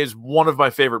 is one of my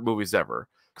favorite movies ever.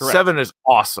 Correct. 7 is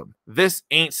awesome. This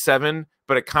ain't 7,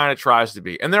 but it kind of tries to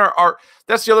be. And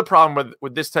that's the other problem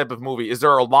with this type of movie is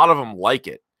there are a lot of them like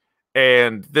it,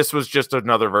 and this was just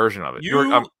another version of it.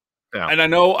 Yeah. And I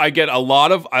know I get a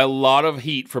lot of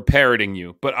heat for parroting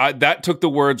you, but that took the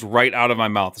words right out of my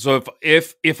mouth. So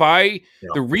the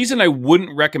reason I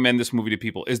wouldn't recommend this movie to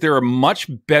people is there are much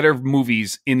better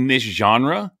movies in this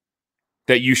genre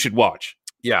that you should watch.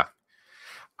 Yeah.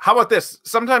 How about this?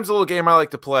 Sometimes a little game I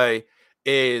like to play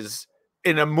is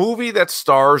in a movie that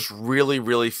stars really,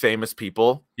 really famous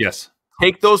people. Yes.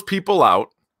 Take those people out,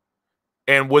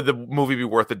 and would the movie be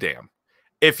worth a damn?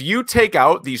 If you take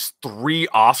out these 3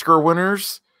 Oscar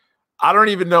winners, I don't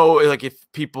even know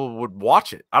if people would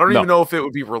watch it. I don't even know if it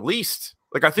would be released.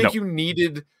 I think you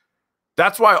needed.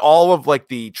 That's why all of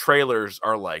the trailers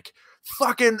are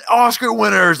fucking Oscar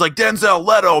winners, like Denzel,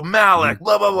 Leto, Malik,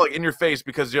 blah blah blah, in your face,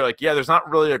 because you're there's not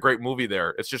really a great movie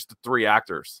there. It's just the 3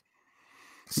 actors.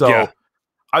 So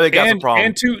I think that's a problem.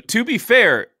 And to be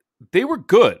fair, they were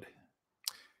good.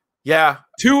 Yeah,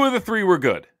 2 of the 3 were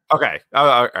good. Okay,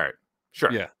 all right. Sure.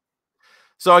 Yeah.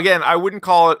 So again, I wouldn't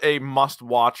call it a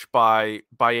must-watch by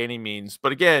any means,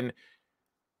 but again,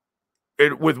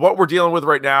 with what we're dealing with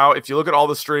right now, if you look at all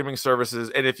the streaming services,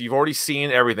 and if you've already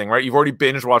seen everything, right, you've already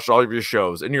binge watched all of your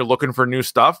shows, and you're looking for new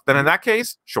stuff, then in that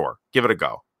case, sure, give it a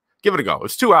go. Give it a go.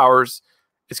 It's 2 hours.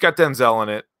 It's got Denzel in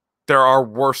it. There are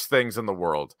worse things in the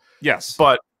world. Yes,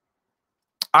 but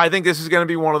I think this is going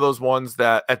to be one of those ones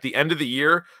that at the end of the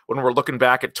year, when we're looking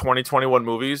back at 2021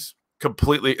 movies,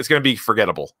 it's going to be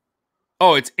forgettable.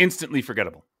 Oh, it's instantly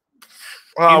forgettable.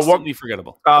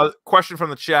 Forgettable. Question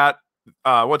from the chat: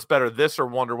 what's better, this or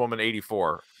Wonder Woman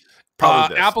 84?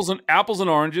 Probably this. Apples and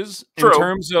oranges. True.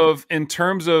 In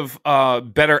terms of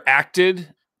better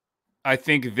acted, I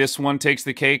think this one takes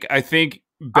the cake. I think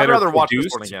better. I'd rather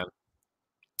produced. Watch this one again.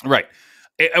 Right.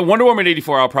 Wonder Woman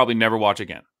 84, I'll probably never watch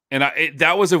again. And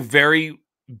that was a very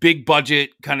big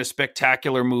budget, kind of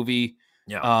spectacular movie.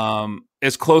 Yeah.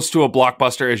 As close to a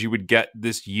blockbuster as you would get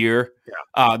this year.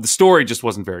 Yeah. The story just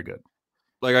wasn't very good.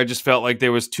 I just felt like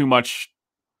there was too many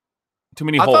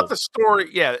holes. I thought the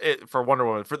story, for Wonder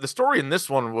Woman, for the story in this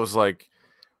one was all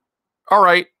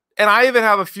right. And I even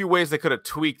have a few ways they could have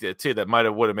tweaked it too that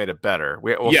would have made it better.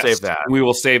 We'll save that. We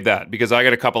will save that because I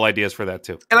got a couple ideas for that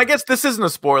too. And I guess this isn't a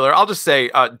spoiler. I'll just say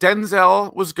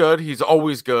Denzel was good. He's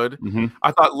always good. Mm-hmm.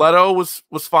 I thought Leto was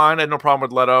fine. I had no problem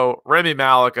with Leto. Rami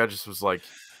Malek, I just was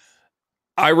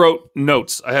I wrote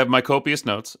notes. I have my copious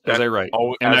notes as I write.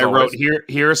 And I wrote,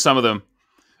 here are some of them.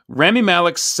 Rami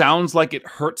Malek sounds like it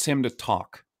hurts him to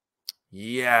talk.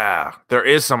 Yeah, there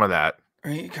is some of that.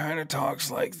 He kind of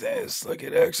talks like this.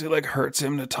 It actually hurts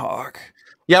him to talk.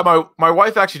 Yeah, my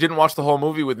wife actually didn't watch the whole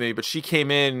movie with me, but she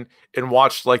came in and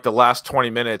watched the last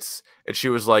 20 minutes, and she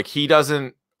was he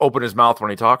doesn't open his mouth when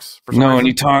he talks. For some reason.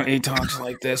 And he talks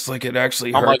like this, it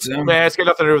actually hurts him. Man, it's got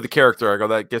nothing to do with the character. I go,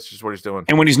 that gets just what he's doing.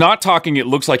 And when he's not talking, it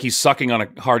looks like he's sucking on a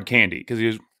hard candy because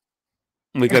he's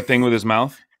that thing with his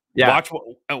mouth. Yeah,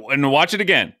 watch it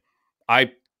again.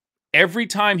 Every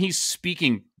time he's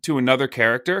speaking to another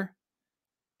character,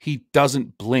 he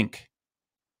doesn't blink.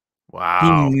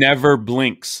 Wow. He never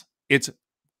blinks. It's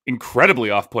incredibly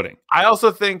off-putting. I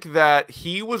also think that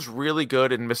he was really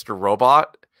good in Mr.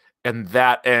 Robot, and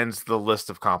that ends the list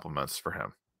of compliments for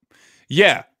him.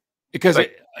 Yeah, because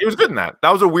he was good in that.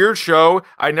 That was a weird show.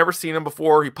 I'd never seen him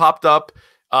before. He popped up.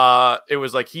 It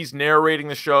was he's narrating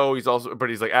the show. He's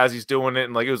as he's doing it,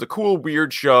 and it was a cool,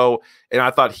 weird show. And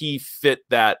I thought he fit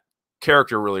that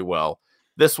character really well.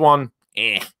 This one,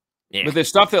 Yeah. But there's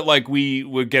stuff that we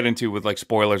would get into with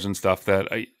spoilers and stuff that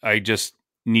I just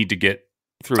need to get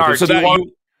through. All right, so do you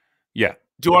want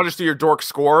to just do your dork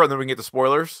score and then we can get the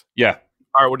spoilers? Yeah.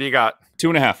 All right, what do you got?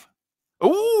 2.5.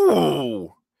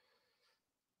 Ooh.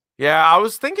 Yeah, I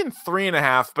was thinking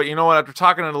 3.5, but you know what? After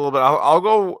talking it a little bit, I'll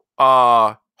go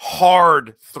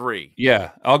hard 3.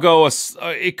 Yeah, I'll go.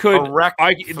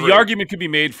 The argument could be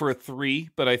made for a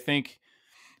 3, but I think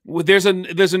there's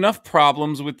enough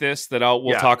problems with this that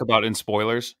we'll talk about in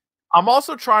spoilers. I'm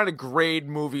also trying to grade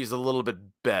movies a little bit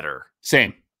better.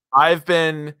 Same.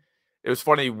 It was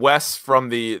funny, Wes from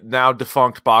the now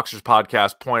defunct Boxers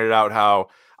podcast pointed out how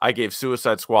I gave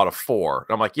Suicide Squad a 4.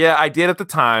 And I'm like, yeah, I did at the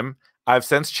time. I've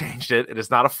since changed it. It is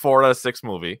not a 4 out of 6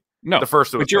 movie. No, the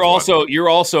first one. But you're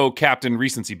also Captain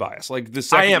Recency Bias. Like the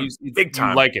second I am big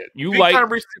time. You like it. You big like time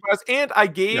recency bias, and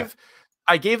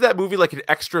I gave that movie like an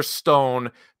extra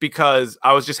stone because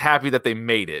I was just happy that they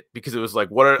made it, because it was like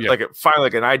finally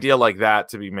like an idea like that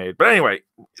to be made. But anyway,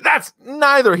 that's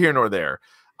neither here nor there.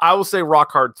 I will say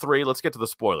Rock Hard 3. Let's get to the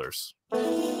spoilers. Spoilers!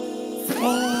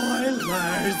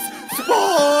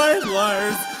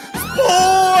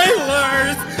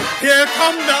 Here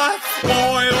come the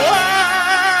spoilers!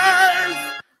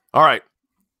 All right.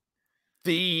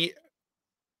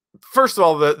 First of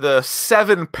all, the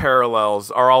 7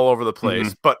 parallels are all over the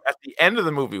place. But at the end of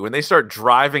the movie, when they start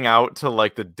driving out to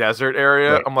like the desert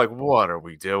area, I'm like, what are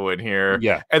we doing here?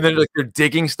 Yeah. And then like they're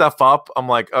digging stuff up. I'm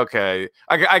like, okay.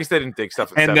 I guess they didn't dig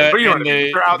stuff at 7. But you know what I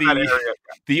mean? They're out that area.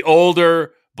 The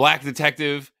older black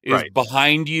detective is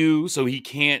behind you, so he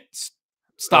can't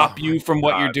stop you from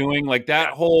what you're doing. Like that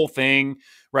whole thing,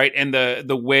 right? And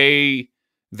the way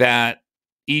that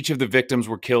each of the victims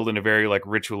were killed in a very like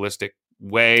ritualistic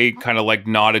way, kind of like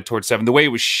nodded towards 7. The way it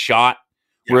was shot,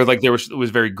 where like it was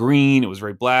very green, it was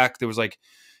very black. There was like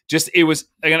it was,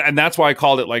 and that's why I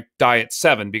called it like Diet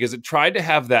 7, because it tried to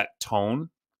have that tone.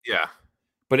 Yeah.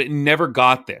 But it never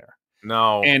got there.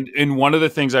 No. And in one of the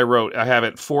things I wrote, I have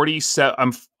it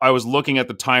 47. I was looking at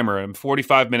the timer. I'm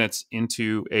 45 minutes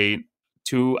into a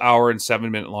 2 hour and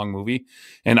 7 minute long movie,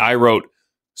 and I wrote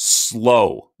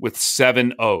slow with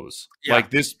 7 O's. Yeah.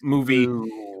 Like this movie,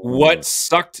 what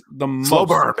sucked the most? Slow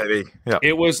burn, baby. Yeah.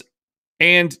 It was,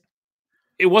 and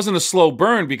it wasn't a slow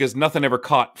burn because nothing ever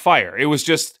caught fire. It was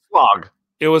just slog.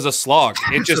 It was a slog.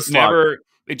 It just never.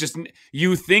 It just,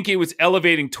 you think it was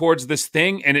elevating towards this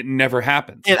thing, and it never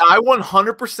happened. And I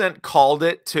 100% called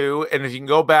it too. And if you can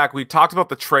go back, we talked about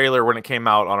the trailer when it came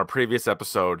out on a previous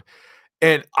episode,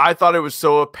 and I thought it was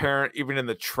so apparent even in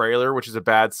the trailer, which is a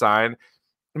bad sign.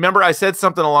 Remember, I said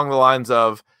something along the lines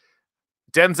of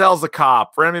Denzel's a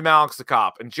cop, Rami Malek's a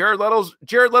cop, and Jared Leto's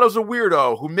a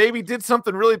weirdo who maybe did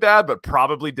something really bad, but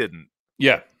probably didn't.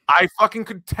 Yeah. I fucking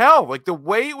could tell. Like the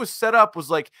way it was set up was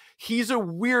like, he's a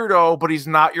weirdo, but he's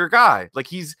not your guy. Like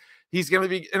he's going to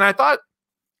be, and I thought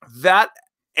that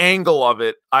angle of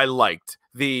it, I liked.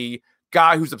 The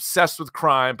guy who's obsessed with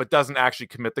crime, but doesn't actually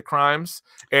commit the crimes.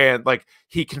 And like,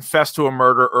 he confessed to a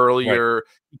murder earlier. Right.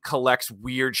 He collects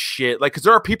weird shit. Like, cause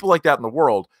there are people like that in the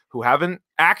world who haven't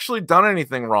actually done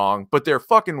anything wrong, but they're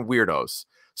fucking weirdos.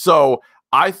 So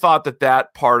I thought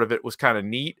that part of it was kind of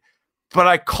neat. But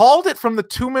I called it from the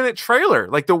 2-minute trailer.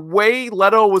 Like the way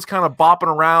Leto was kind of bopping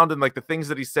around and like the things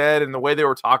that he said and the way they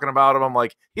were talking about him, I'm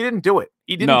like, he didn't do it.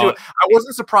 He didn't do it. I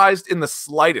wasn't surprised in the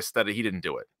slightest that he didn't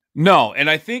do it. No. And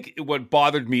I think what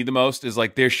bothered me the most is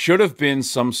like there should have been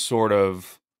some sort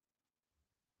of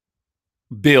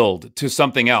build to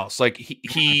something else. Like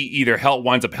he either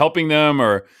winds up helping them,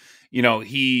 or, you know,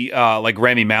 he like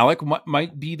Rami Malek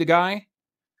might be the guy.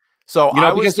 So you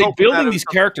know, because they're building these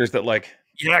characters that like.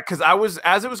 Yeah, because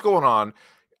as it was going on,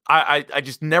 I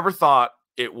just never thought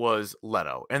it was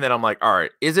Leto. And then I'm like, all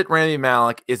right, is it Rami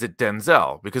Malek? Is it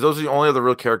Denzel? Because those are the only other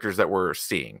real characters that we're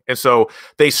seeing. And so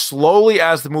they slowly,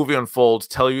 as the movie unfolds,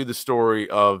 tell you the story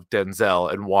of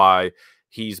Denzel and why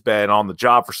he's been on the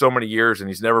job for so many years and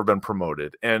he's never been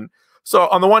promoted. And so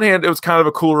on the one hand, it was kind of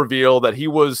a cool reveal that he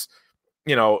was,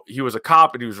 you know, he was a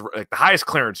cop and he was like the highest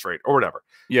clearance rate or whatever.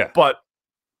 Yeah. But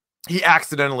he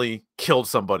accidentally killed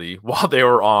somebody while they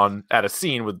were at a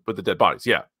scene with the dead bodies.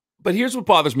 Yeah. But here's what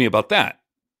bothers me about that.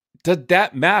 Did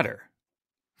that matter?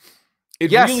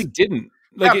 It really didn't.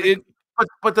 Like yeah,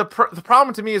 but the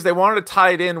problem to me is they wanted to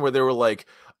tie it in where they were like,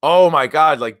 oh my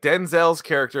God, like Denzel's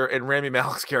character and Rami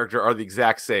Malek's character are the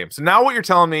exact same. So now what you're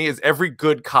telling me is every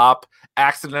good cop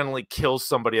accidentally kills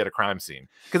somebody at a crime scene,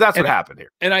 because that's what happened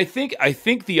here. And I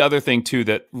think the other thing too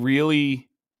that really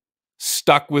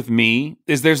stuck with me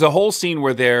is there's a whole scene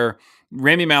where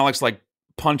Rami Malek's like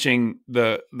punching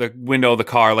the window of the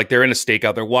car, like they're in a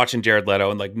stakeout, they're watching Jared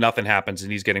Leto, and like nothing happens,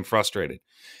 and he's getting frustrated.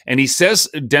 And he says,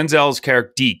 Denzel's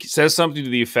character Deke says something to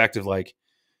the effect of like,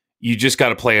 you just got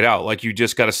to play it out, like you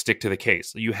just got to stick to the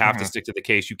case. You have to stick to the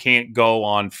case. You can't go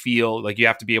on feel, like you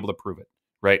have to be able to prove it,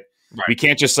 right? We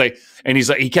can't just say. And he's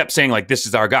like, he kept saying like, this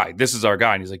is our guy,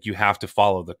 and he's like, you have to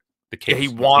follow the case. Yeah, he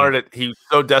wanted it. He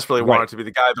so desperately wanted to be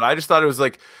the guy, but I just thought it was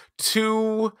like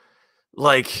too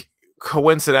like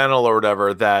coincidental or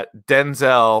whatever that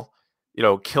Denzel, you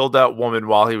know, killed that woman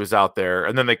while he was out there,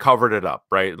 and then they covered it up,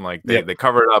 right? And like they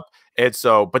covered it up, and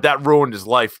so, but that ruined his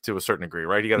life to a certain degree,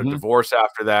 right? He got a divorce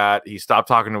after that. He stopped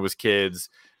talking to his kids,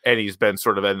 and he's been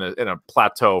sort of in a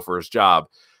plateau for his job.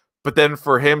 But then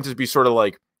for him to be sort of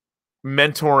like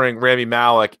mentoring Rami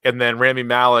Malek, and then Rami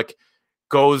Malek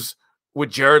goes with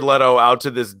Jared Leto out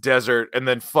to this desert and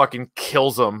then fucking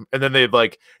kills him. And then they'd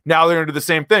like, now they're going to do the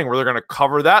same thing where they're going to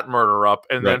cover that murder up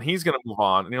and then he's going to move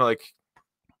on. And you're like,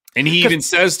 and he even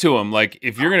says to him, like,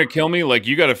 if you're going to kill me, like,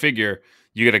 you got to figure,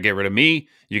 you got to get rid of me.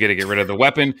 You got to get rid of the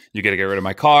weapon. You got to get rid of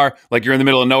my car. Like, you're in the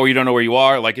middle of nowhere. You don't know where you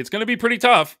are. Like, it's going to be pretty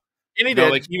tough. And he did.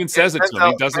 Like, he even says it to him.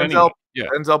 He does it anyway. Yeah.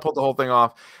 Denzel pulled the whole thing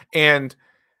off. And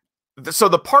so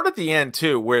the part at the end,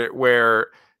 too, where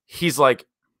he's like,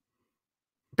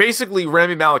 basically,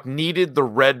 Rami Malek needed the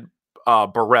red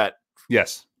beret.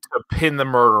 Yes. To pin the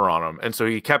murder on him. And so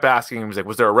he kept asking him, he's like,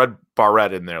 was there a red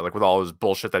barrette in there? Like with all his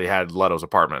bullshit that he had in Leto's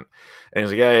apartment. And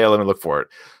he's like, yeah, let me look for it.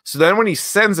 So then when he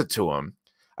sends it to him,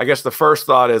 I guess the first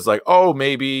thought is like, oh,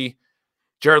 maybe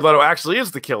Jared Leto actually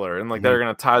is the killer. And like, they're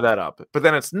going to tie that up. But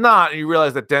then it's not. And you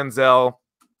realize that Denzel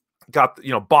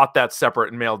bought that separate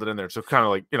and mailed it in there. So kind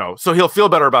of like, so he'll feel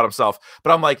better about himself.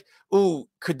 But I'm like, ooh,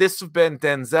 could this have been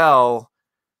Denzel?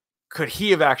 Could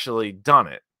he have actually done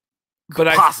it? But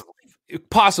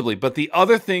Possibly. But the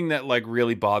other thing that like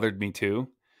really bothered me too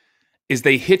is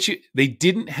they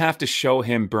didn't have to show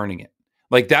him burning it.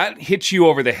 Like that hits you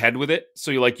over the head with it.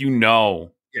 So you're like,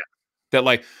 that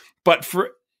like, but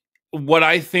for what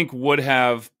I think would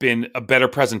have been a better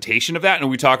presentation of that. And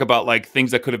we talk about like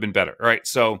things that could have been better. Right.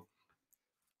 So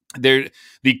the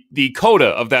coda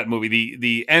of that movie,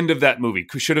 the end of that movie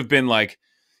should have been like,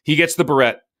 he gets the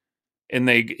beret and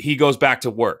he goes back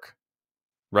to work.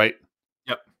 Right.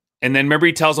 And then remember,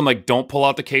 he tells him, like, don't pull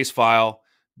out the case file.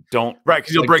 Don't. Right,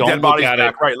 because you'll bring dead bodies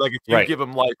back. Right, like if you give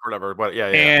him life or whatever. But yeah.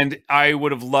 And I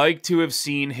would have liked to have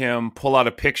seen him pull out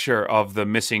a picture of the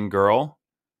missing girl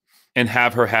and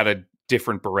have her had a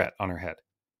different beret on her head.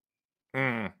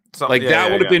 That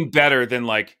would have been better than,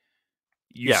 like,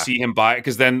 you see him buy it,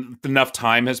 because then enough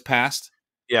time has passed.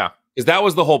 Yeah. Because that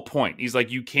was the whole point. He's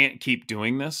like, you can't keep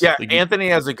doing this. Yeah, like, Anthony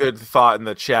has a good thought in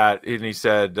the chat, and he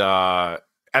said,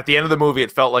 at the end of the movie,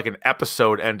 it felt like an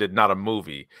episode ended, not a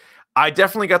movie. I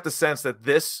definitely got the sense that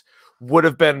this would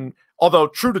have been, although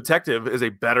True Detective is a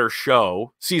better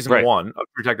show, season 1 of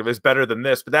True Detective is better than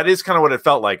this, but that is kind of what it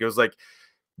felt like. It was like,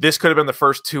 this could have been the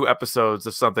first 2 episodes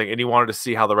of something, and he wanted to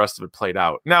see how the rest of it played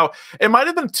out. Now, it might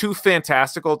have been too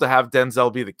fantastical to have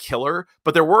Denzel be the killer,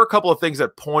 but there were a couple of things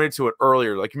that pointed to it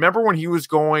earlier. Like, remember when he was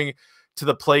going to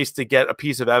the place to get a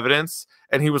piece of evidence,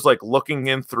 and he was like looking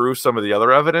in through some of the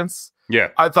other evidence? Yeah.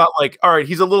 I thought like, all right,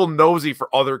 he's a little nosy for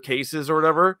other cases or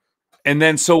whatever. And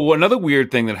then, so another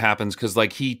weird thing that happens, because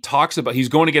like he talks about, he's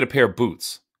going to get a pair of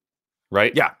boots,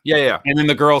 right? Yeah. And then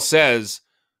the girl says,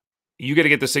 you got to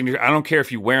get the signature. I don't care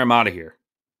if you wear them out of here.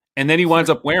 And then he winds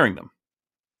up wearing them.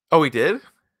 Oh, he did?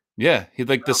 Yeah. He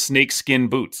like the snake skin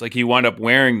boots. Like he wound up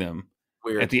wearing them.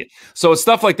 Weird. So it's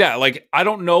stuff like that. Like, I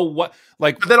don't know what,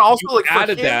 like, but then also like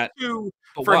added that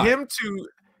for him to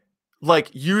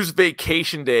like use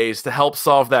vacation days to help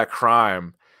solve that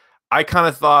crime. I kind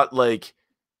of thought like,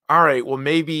 all right, well,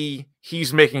 maybe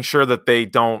he's making sure that they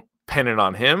don't pin it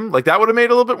on him. Like that would have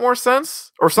made a little bit more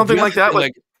sense or something like that.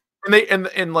 Like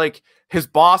and like his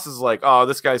boss is like, oh,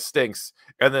 this guy stinks.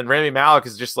 And then Rami Malek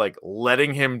is just like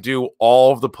letting him do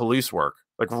all of the police work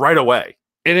like right away.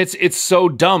 And it's so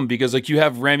dumb because like you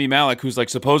have Rami Malek, who's like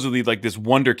supposedly like this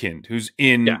wonderkind, who's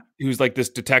like this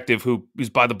detective who's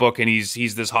by the book, and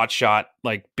he's this hot shot,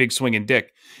 like big swinging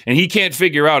dick, and he can't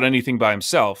figure out anything by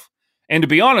himself. And to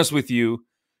be honest with you,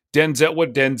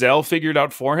 what Denzel figured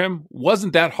out for him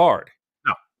wasn't that hard.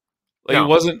 No, It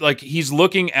wasn't like he's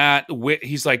looking at.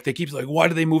 He's like, they keep like, why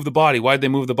did they move the body? Why did they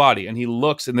move the body? And he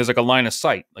looks, and there's like a line of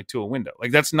sight like to a window.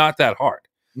 Like that's not that hard.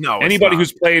 No, anybody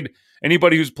who's played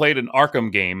an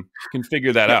Arkham game can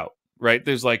figure that out, right?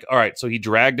 There's like, all right, so he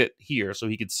dragged it here so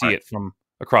he could see it from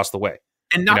across the way.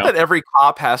 And not that every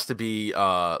cop has to be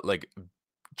like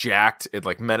jacked and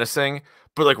like menacing,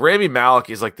 but like Rami Malek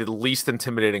is like the least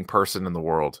intimidating person in the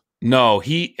world. No,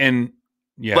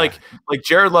 like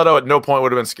Jared Leto at no point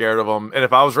would have been scared of him. And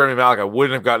if I was Rami Malek, I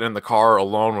wouldn't have gotten in the car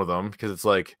alone with him because it's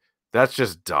like, that's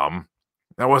just dumb.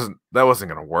 That wasn't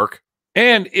going to work.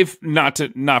 And if not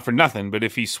for nothing, but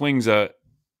if he swings a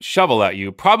shovel at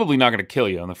you, probably not going to kill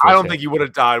you on the first I don't hit. think you would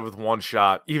have died with one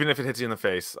shot, even if it hits you in the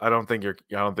face. I don't think you're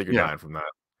dying from that.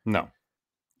 No.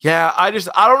 Yeah, I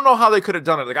don't know how they could have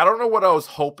done it. Like, I don't know what I was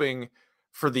hoping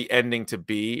for the ending to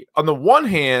be. On the one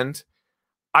hand,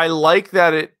 I like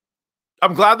that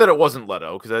I'm glad that it wasn't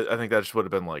Leto, because I think that just would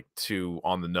have been like too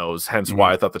on the nose. Hence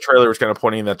why I thought the trailer was kind of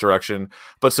pointing in that direction.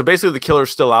 But so basically the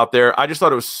killer's still out there. I just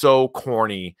thought it was so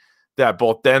corny that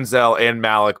both Denzel and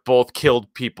Malek both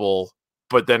killed people,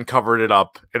 but then covered it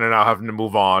up and are now having to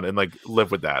move on and like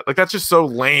live with that. Like, that's just so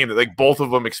lame that like both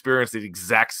of them experienced the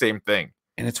exact same thing.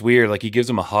 And it's weird. Like, he gives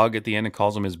him a hug at the end and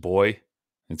calls him his boy.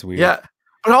 It's weird. Yeah.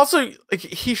 But also, like,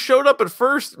 he showed up at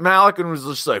first, Malik, and was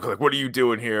just like, what are you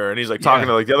doing here? And he's like talking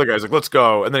to like the other guys, like, let's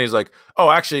go. And then he's like, oh,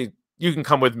 actually, you can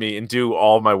come with me and do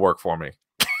all my work for me.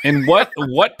 And what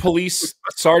police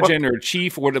sergeant or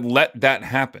chief would have let that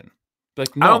happen?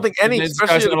 Like, no, I don't think any,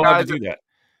 especially not allowed to do that.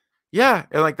 Yeah,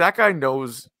 and like that guy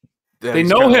knows. They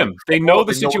know him. Like, they know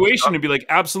the situation and be like,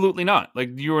 absolutely not.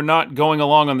 Like, you are not going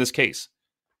along on this case.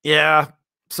 Yeah,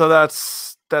 so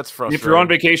that's frustrating. If you're on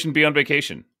vacation, be on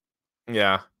vacation.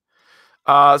 Yeah.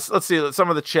 So let's see some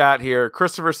of the chat here.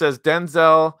 Christopher says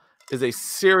Denzel is a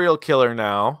serial killer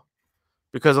now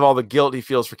because of all the guilt he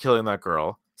feels for killing that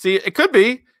girl. See, it could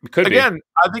be. It could Again,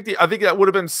 be. I think that would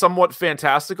have been somewhat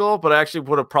fantastical, but I actually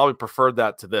would have probably preferred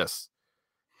that to this.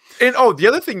 And the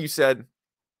other thing you said,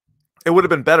 it would have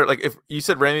been better. Like if you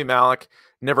said Rami Malek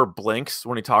never blinks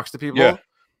when he talks to people,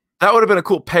 that would have been a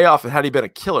cool payoff had he been a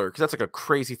killer, because that's like a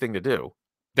crazy thing to do.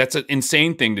 That's an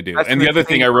insane thing to do. And the other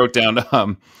thing I wrote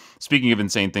down, speaking of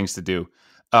insane things to do,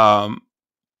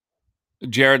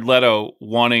 Jared Leto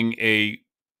wanting a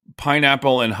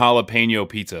pineapple and jalapeno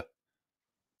pizza.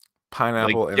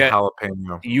 Pineapple and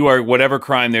jalapeno. You are, whatever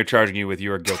crime they're charging you with,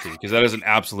 you are guilty, because that is an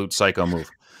absolute psycho move.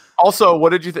 Also, what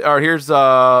did you think? Here's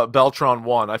Beltron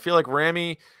 1. I feel like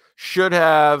Rami should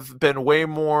have been way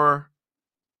more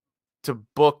to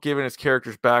book given his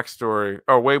character's backstory,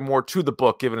 or way more to the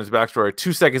book given his backstory.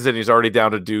 2 seconds in, he's already down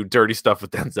to do dirty stuff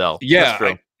with Denzel.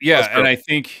 Yeah, and I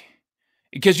think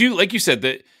because like you said,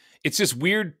 that it's this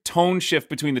weird tone shift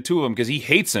between the two of them, because he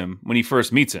hates him when he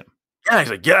first meets him. Yeah, he's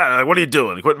like, what are you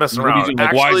doing? Quit messing around.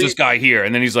 Like, why is this guy here?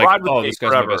 And then he's like, oh, this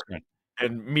guy's my best friend.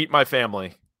 And meet my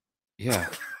family. Yeah.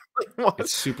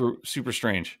 It's super, super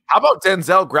strange. How about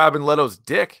Denzel grabbing Leto's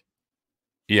dick?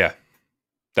 Yeah.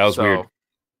 That was weird.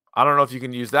 I don't know if you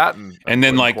can use that. And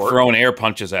then like throwing air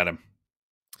punches at him.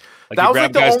 Like, that you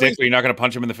grab guy's dick, but you're not going to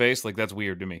punch him in the face? Like, that's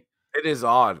weird to me. It is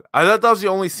odd. I thought that was the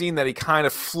only scene that he kind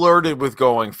of flirted with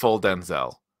going full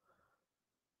Denzel.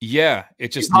 Yeah,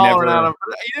 it just never. At him,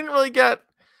 but you didn't really get.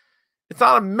 It's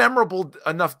not a memorable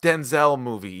enough Denzel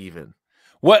movie, even.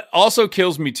 What also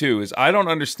kills me too is I don't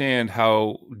understand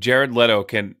how Jared Leto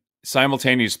can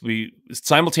simultaneously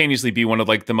be one of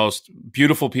like the most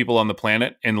beautiful people on the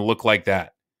planet and look like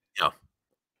that. Yeah,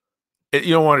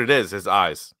 you know what it is? His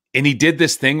eyes. And he did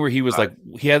this thing where he was like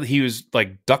he was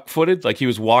like duck-footed, like he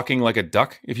was walking like a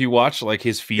duck. If you watch, like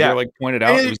his feet are like pointed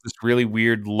out. It was this really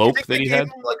weird lope that he had,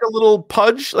 like a little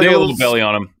pudge, like a little belly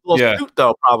on him. Yeah, suit,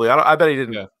 though probably. I bet he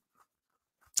didn't. Yeah.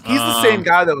 He's the same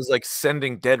guy that was like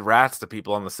sending dead rats to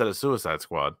people on the set of Suicide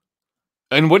Squad.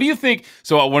 And what do you think?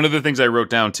 So one of the things I wrote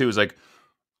down too is like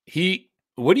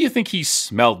what do you think he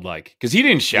smelled like? Because he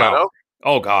didn't shower. Leto?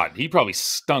 Oh God, he probably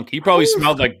stunk. He probably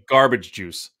smelled like garbage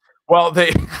juice. Well,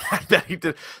 he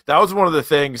did. That was one of the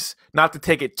things. Not to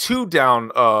take it too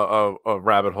down a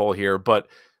rabbit hole here, but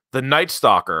the Night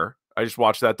Stalker. I just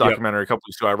watched that documentary a couple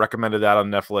weeks ago. I recommended that on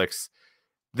Netflix.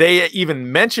 They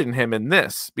even mention him in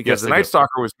this because the Night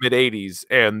Stalker was mid-'80s,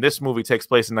 and this movie takes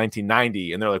place in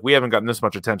 1990. And they're like, we haven't gotten this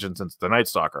much attention since the Night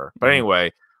Stalker. But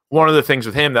anyway, one of the things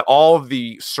with him that all of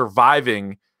the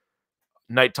surviving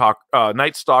Night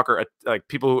Stalker, like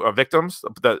people who are victims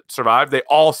that survived, they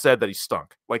all said that he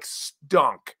stunk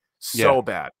so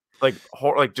bad, like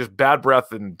just bad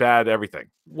breath and bad everything.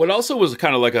 What also was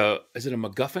kind of like is it a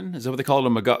MacGuffin? Is that what they call it? A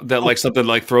MacGuffin that like something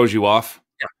like throws you off.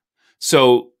 Yeah.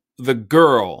 So the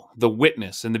girl, the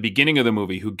witness in the beginning of the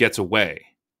movie who gets away,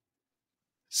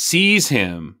 sees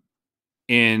him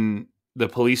in the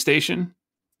police station.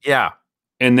 Yeah.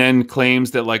 And then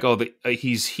claims that like,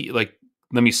 he's like,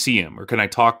 let me see him, or can I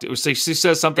talk to? She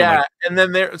says something. Yeah, like, and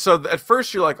then so at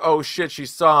first you're like, oh shit, she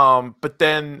saw him, but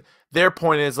then their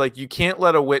point is like, you can't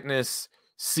let a witness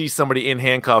see somebody in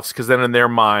handcuffs, because then in their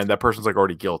mind that person's like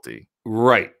already guilty,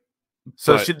 right?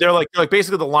 So they're like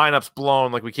basically the lineup's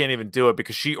blown, like we can't even do it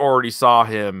because she already saw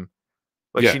him,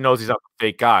 like she knows he's not a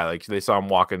fake guy, like they saw him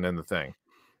walking in the thing.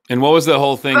 And what was the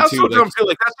whole thing too?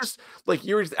 Like that's just like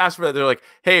you were just asked for that. They're like,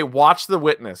 "Hey, watch the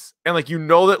witness," and like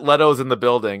that Leto's in the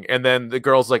building, and then the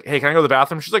girl's like, "Hey, can I go to the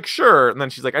bathroom?" She's like, "Sure," and then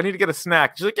she's like, "I need to get a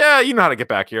snack." She's like, "Yeah, you know how to get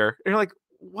back here." And you're like,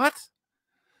 "What?"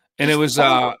 And it was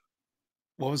what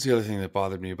was the other thing that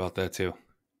bothered me about that too?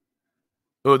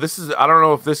 Oh, I don't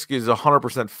know if this is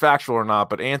 100% factual or not,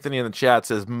 but Anthony in the chat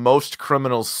says most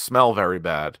criminals smell very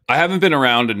bad. I haven't been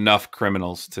around enough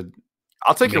criminals to.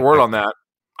 I'll take your word on that.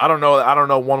 I don't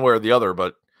know one way or the other,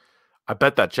 but I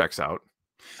bet that checks out.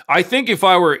 I think if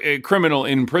I were a criminal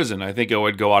in prison, I think I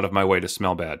would go out of my way to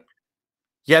smell bad.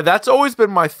 Yeah, that's always been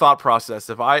my thought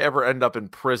process. If I ever end up in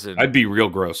prison, I'd be real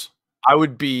gross. I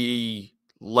would be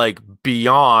like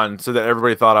beyond, so that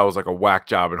everybody thought I was like a whack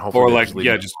job, and hopefully, or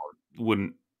like just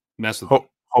wouldn't mess with me.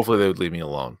 Hopefully they would leave me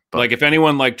alone. But Like if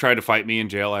anyone like tried to fight me in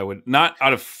jail, I would not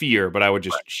out of fear, but I would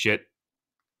just shit.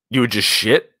 you would just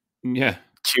shit Yeah.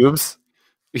 cubes.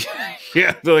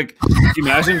 Yeah. They're like, can you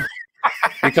imagine?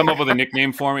 They come up with a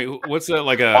nickname for me. What's that?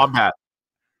 Like a Wombat.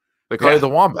 They call you the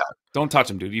wombat. Don't touch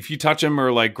him, dude. If you touch him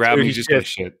or like grab Dude, him, he he's just gonna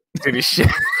shit. Dude, he shit.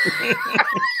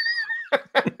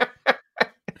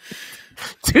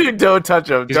 Dude, don't touch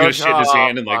him. He's don't gonna shit in his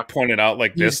hand and like fuck. point it out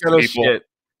like He's this. To gonna people. shit.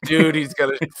 Dude, he's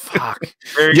gonna fuck.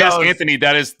 There he Yes, goes. Anthony,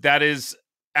 that is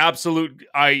absolute.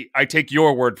 I take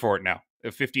your word for it now.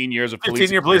 15 years of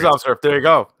 15-year police experience. officer. There you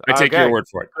go. I take Okay. your word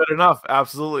for it. Good enough.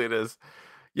 Absolutely, it is.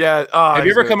 Yeah. Have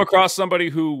you ever come across somebody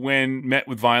who, when met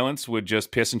with violence, would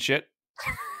just piss and shit?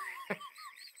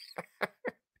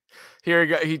 Here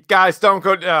you go. Guys, don't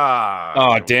go.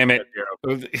 Oh, damn it!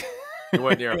 You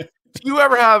went near him. Do you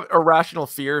ever have irrational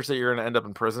fears that you're going to end up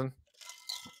in prison?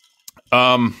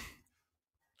 I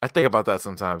think about that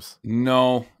sometimes.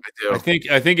 No, I do.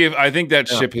 I think that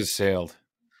ship has sailed.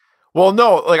 Well,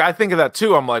 no, like I think of that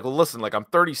too. I'm like, well, listen, like I'm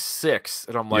 36,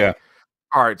 and I'm like, Yeah.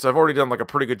 all right, so I've already done like a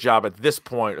pretty good job at this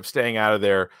point of staying out of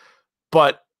there.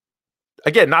 But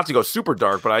again, not to go super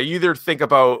dark, but I either think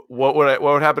about what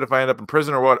would happen if I end up in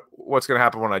prison, or what's going to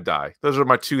happen when I die. Those are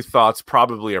my two thoughts,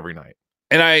 probably every night.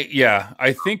 And I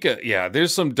think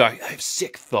there's some. I have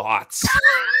sick thoughts.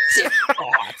 Sick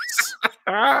thoughts.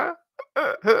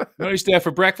 What I used to have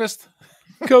for breakfast?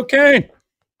 Cocaine.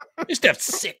 I used to have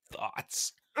sick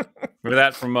thoughts. Remember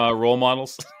that from Role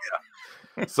Models?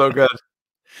 So good.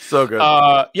 So good.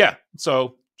 Yeah.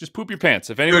 So just poop your pants.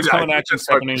 If anyone's Dude, coming at you,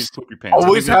 Stephanie, poop your pants.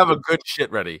 Always have a good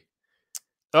shit ready.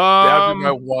 That would be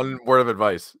my one word of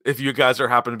advice. If you guys are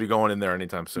happen to be going in there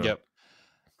anytime soon. Yep.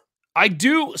 I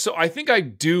do. So I think I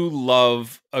do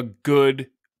love a good,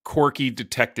 quirky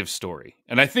detective story.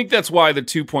 And I think that's why the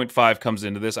 2.5 comes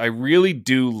into this. I really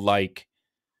do like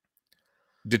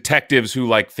detectives who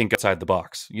like think outside the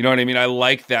box. You know what I mean? I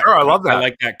like that. Sure, I love that. I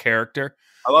like that character.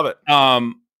 I love it.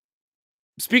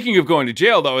 Speaking of going to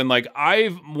jail though, and like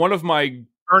one of my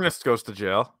Ernest goes to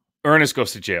jail,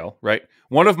 right?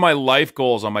 One of my life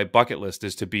goals on my bucket list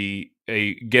is to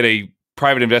get a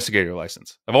private investigator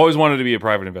license. I've always wanted to be a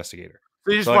private investigator.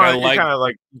 So you just So, want like,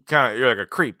 you're like a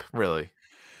creep, really.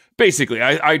 Basically,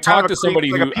 I talked to somebody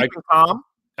who Tom.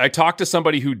 I talked to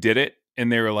somebody who did it,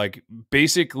 and they were like,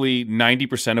 basically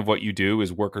 90% of what you do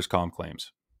is workers' comp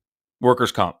claims.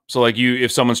 Workers' comp. So like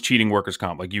if someone's cheating workers'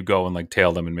 comp, like you go and like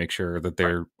tail them and make sure that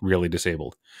they're really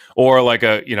disabled, or like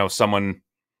someone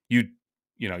you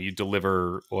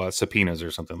deliver subpoenas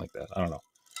or something like that. I don't know.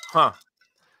 Huh.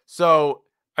 So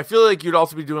I feel like you'd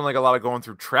also be doing like a lot of going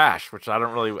through trash, which I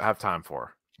don't really have time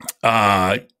for.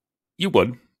 You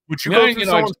would. Would you go through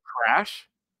someone's trash?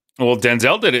 Well,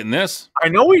 Denzel did it in this. I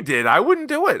know he did. I wouldn't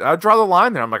do it. I'd draw the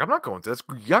line there. I'm like, I'm not going to. That's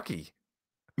yucky.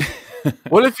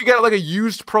 What if you got like a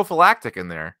used prophylactic in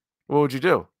there? What would you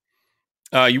do?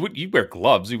 You'd wear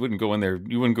gloves. You wouldn't go in there.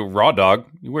 You wouldn't go raw dog.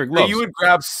 You wear gloves. So you would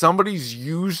grab somebody's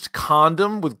used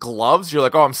condom with gloves. You're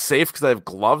like, oh, I'm safe because I have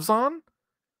gloves on.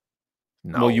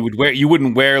 No. Well, you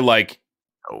wouldn't wear like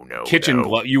kitchen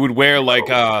glove. You would wear like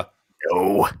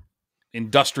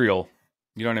industrial.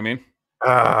 You know what I mean?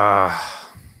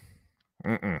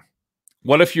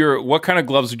 What kind of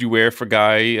gloves would you wear if a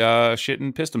guy shit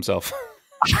and pissed himself?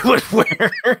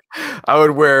 I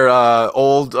would wear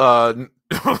old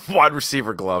wide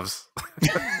receiver gloves.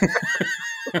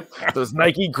 Those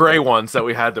Nike gray ones that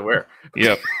we had to wear.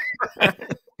 Yep.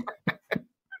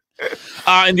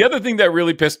 And the other thing that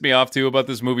really pissed me off too about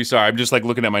this movie, sorry, I'm just like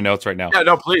looking at my notes right now. Yeah,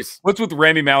 no, please. What's with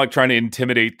Rami Malek trying to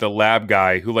intimidate the lab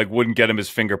guy who like wouldn't get him his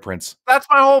fingerprints? That's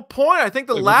my whole point. I think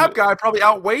the lab guy probably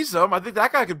outweighs him. I think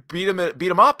that guy could beat him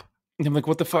up. And I'm like,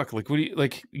 what the fuck? Like, what do you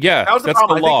like? Yeah, that's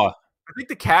the law. I think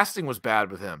the casting was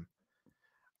bad with him.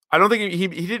 I don't think he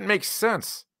didn't make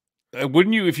sense.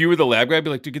 Wouldn't you, if you were the lab guy,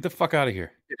 be like, dude, get the fuck out of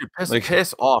here. Dude,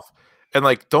 piss off. And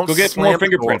like, don't go get more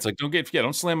fingerprints. Like,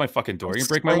 don't slam my fucking door. You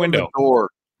break my window.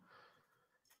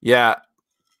 Yeah,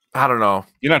 I don't know.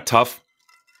 You're not tough.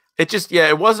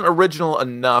 It wasn't original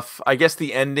enough. I guess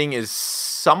the ending is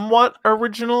somewhat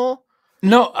original.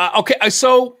 No, okay.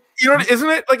 So you know, isn't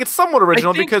it? Like it's somewhat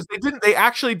original because they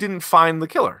actually didn't find the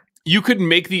killer. You could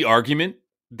make the argument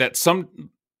that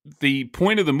the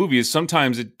point of the movie is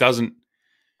sometimes it doesn't.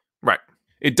 Right.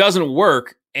 It doesn't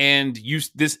work. And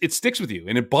it sticks with you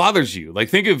and it bothers you. Like,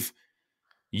 think of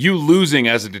you losing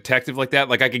as a detective like that.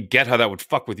 Like, I could get how that would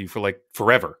fuck with you for like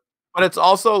forever. But it's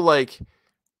also like,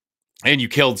 and you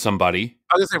killed somebody.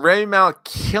 I was gonna say Rami Malek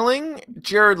killing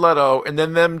Jared Leto and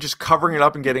then them just covering it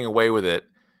up and getting away with it.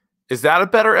 Is that a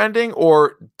better ending,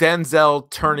 or Denzel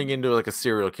turning into like a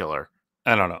serial killer?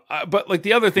 I don't know. But like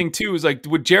the other thing too is like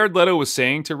what Jared Leto was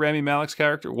saying to Rami Malek's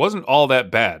character wasn't all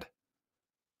that bad.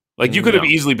 Like you could have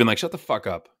easily been like, shut the fuck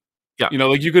up. Yeah. You know,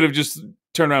 like you could have just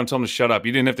turned around and told him to shut up.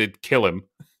 You didn't have to kill him.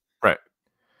 Right.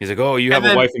 He's like, oh, you have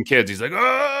a wife and kids. He's like,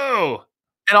 oh.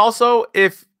 And also,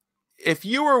 if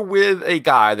you were with a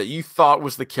guy that you thought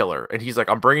was the killer and he's like,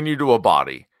 I'm bringing you to a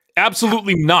body.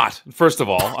 Absolutely not. First of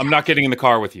all, I'm not getting in the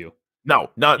car with you.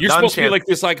 No, you're supposed to be like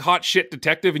this like hot shit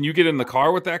detective and you get in the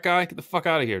car with that guy? Get the fuck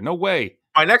out of here. No way.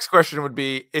 My next question would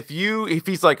be if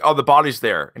he's like, oh, the body's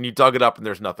there and you dug it up and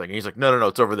there's nothing. And he's like, no,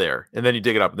 it's over there. And then you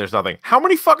dig it up and there's nothing. How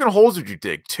many fucking holes would you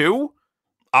dig? 2?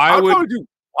 I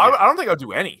don't think I'd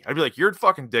do any. I'd be like, you're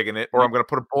fucking digging it or I'm going to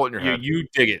put a bullet in your head. You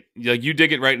dig it. Like you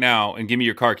dig it right now and give me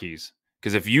your car keys.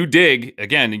 Because if you dig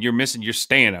again and you're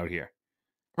staying out here.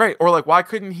 Right. Or like, why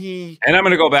couldn't he? And I'm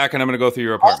going to go back and I'm going to go through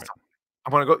your apartment.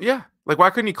 I'm going to go. Yeah. Like,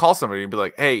 why couldn't he call somebody and be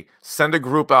like, hey, send a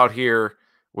group out here.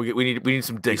 We need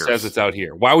some diggers. He says it's out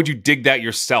here. Why would you dig that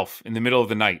yourself in the middle of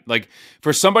the night? Like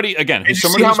for somebody, again, did you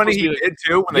see how many he did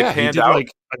too when they panned out?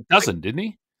 Like a dozen, didn't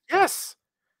he? Yes.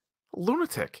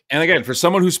 Lunatic. And again, for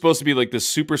someone who's supposed to be like this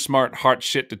super smart, hot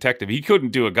shit detective, he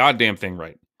couldn't do a goddamn thing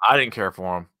right. I didn't care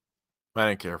for him.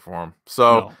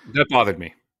 So that bothered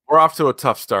me. We're off to a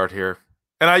tough start here.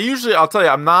 And I'll tell you,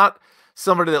 I'm not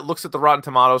somebody that looks at the Rotten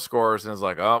Tomato scores and is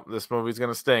like, oh, this movie's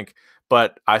going to stink.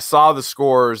 But I saw the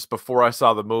scores before I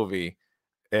saw the movie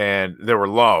and they were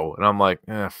low. And I'm like,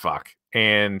 fuck.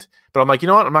 But I'm like, you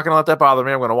know what? I'm not going to let that bother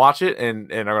me. I'm going to watch it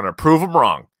and I'm going to prove them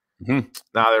wrong. Mm-hmm.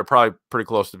 Now they're probably pretty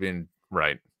close to being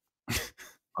right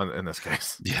in this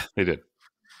case. Yeah, they did.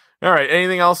 All right.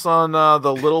 Anything else on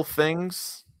the little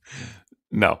things?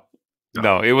 No.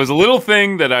 It was a little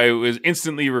thing that I was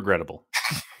instantly regrettable.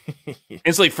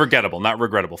 Instantly forgettable, not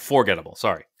regrettable. Forgettable.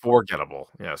 Sorry. Forgettable.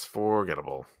 Yes,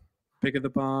 forgettable. Pick of the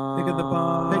bomb. Pick of the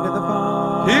bomb. Pick of the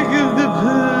bomb. Pick of the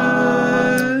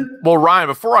pod. Well, Ryan,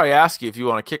 before I ask you if you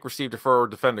want to kick, receive, defer, or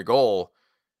defend a goal,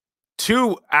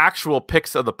 2 actual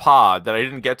picks of the pod that I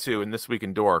didn't get to in This Week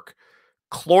in Dork.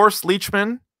 Cloris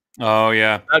Leachman. Oh,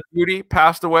 yeah. That beauty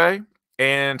passed away.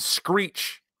 And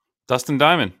Screech. Dustin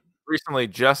Diamond. Recently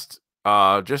just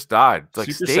died. It's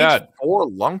like super stage sad. 4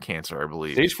 lung cancer, I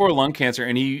believe. Stage 4 lung cancer.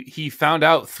 And he found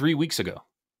out 3 weeks ago.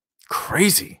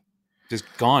 Crazy. Just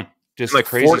gone. Just like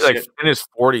crazy 40, shit. like in his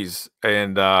 40s.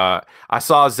 And I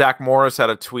saw Zach Morris had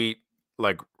a tweet,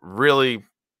 like really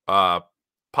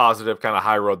positive, kind of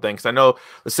high road thing. Because I know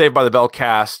the Saved by the Bell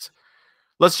cast,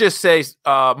 let's just say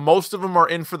most of them are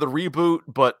in for the reboot,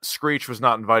 but Screech was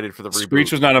not invited for the reboot.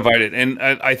 Screech was not invited. And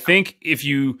I think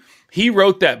he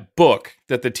wrote that book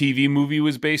that the TV movie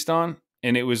was based on,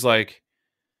 and it was like,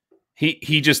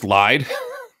 he just lied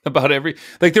about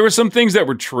there were some things that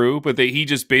were true, but he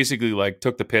just basically like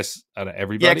took the piss out of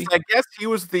everybody. Yeah, I guess he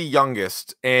was the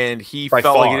youngest, and he by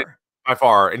felt far. like by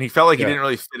far, and he felt like he didn't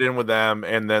really fit in with them,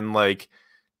 and then like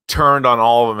turned on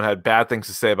all of them and had bad things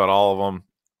to say about all of them.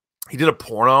 He did a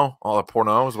porno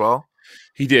as well.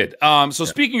 He did.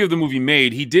 Speaking of the movie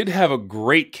Made, he did have a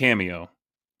great cameo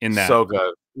in that. So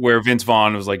good. Where Vince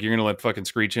Vaughn was like, you're going to let fucking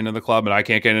Screech into the club and I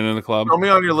can't get into the club. Throw me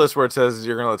on your list where it says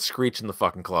you're going to let Screech in the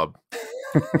fucking club.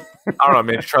 I don't know.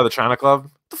 Maybe try the China Club.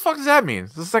 What the fuck does that mean?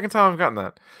 It's the second time I've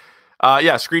gotten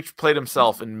that. Screech played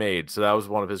himself in Made. So that was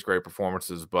one of his great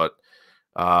performances. But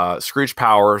Screech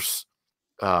Powers,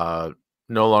 no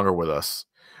longer with us.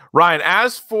 Ryan,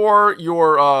 as for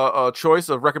your choice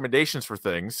of recommendations for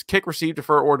things, kick, receive,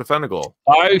 defer, or defend a goal.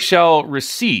 I shall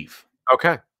receive.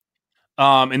 Okay.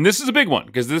 And this is a big one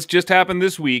because this just happened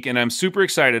this week and I'm super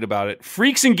excited about it.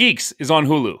 Freaks and Geeks is on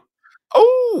Hulu.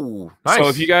 Oh, nice. So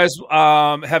if you guys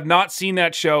have not seen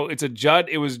that show,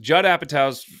 it was Judd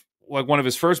Apatow's, like one of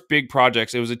his first big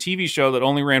projects. It was a TV show that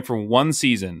only ran for 1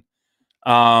 season.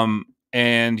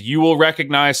 And you will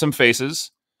recognize some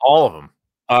faces. All of them.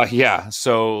 Yeah.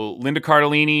 So Linda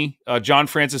Cardellini, John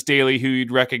Francis Daly, who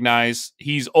you'd recognize.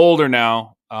 He's older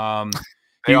now.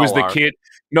 He was the kid.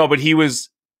 No, but he's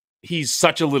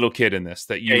such a little kid in this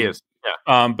that you. He is.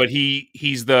 Yeah. But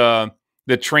he's the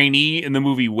trainee in the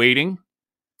movie Waiting.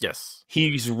 Yes.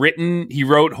 He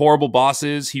wrote Horrible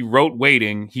Bosses. He wrote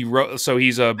Waiting. So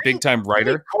he's a big time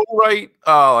writer. Co-write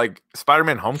like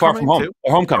Spider-Man Homecoming. Far From Home. Too?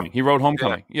 Homecoming. He wrote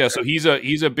Homecoming. Yeah. So he's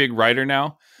a big writer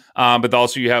now. But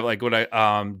also you have like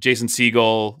Jason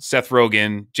Segel, Seth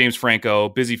Rogen, James Franco,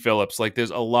 Busy Phillips. Like there's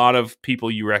a lot of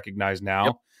people you recognize now.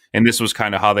 Yep. And this was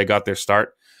kind of how they got their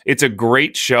start. It's a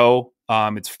great show.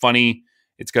 It's funny.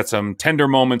 It's got some tender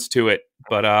moments to it,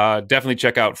 but definitely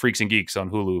check out Freaks and Geeks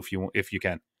on Hulu if you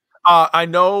can. I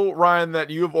know, Ryan, that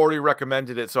you have already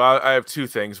recommended it, so I have two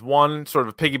things. One, sort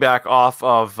of piggyback off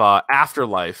of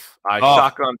Afterlife. I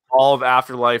shotgunned all of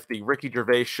Afterlife, the Ricky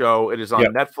Gervais show. It is on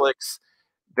Netflix.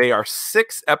 They are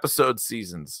 6-episode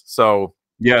seasons. So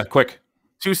yeah, quick.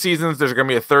 2 seasons. There's going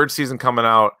to be a 3rd season coming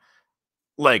out.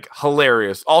 Like,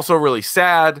 hilarious. Also really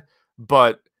sad,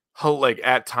 but like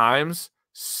at times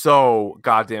so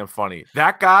goddamn funny.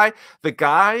 That guy, the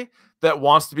guy that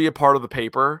wants to be a part of the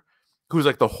paper, who's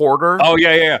like the hoarder. Oh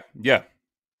yeah.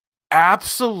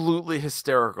 Absolutely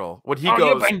hysterical when he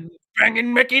goes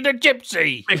banging Mickey the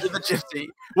Gypsy. Mickey the Gypsy.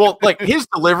 Well, like his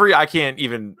delivery, I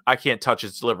can't touch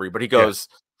his delivery, but he goes,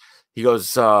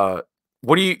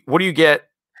 what do you get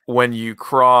when you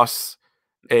cross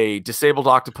a disabled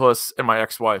octopus and my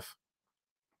ex-wife?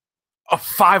 A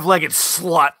 5-legged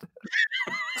slut.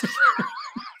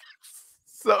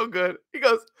 So good. He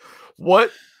goes,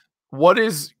 what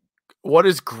is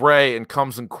gray and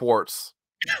comes in quartz?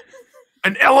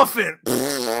 An elephant.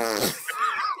 And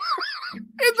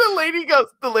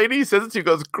the lady he says it to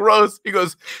goes, gross. He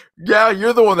goes, yeah,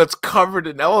 you're the one that's covered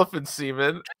in elephant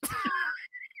semen.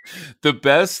 The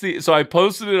best thing, so I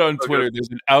posted it on Twitter. There's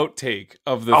an outtake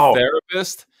of the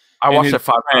therapist. I watched it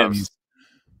 5 times.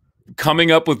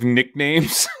 Coming up with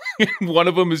nicknames. One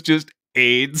of them is just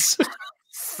AIDS.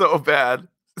 So bad.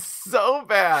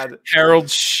 Harold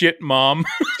Shit Mom.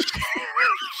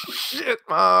 Shit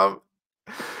Mom.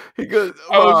 He goes,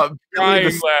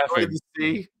 crying laughing.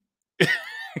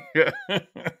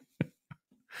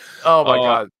 Oh my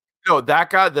god. No, that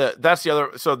guy, that's the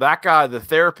other. So that guy, the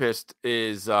therapist,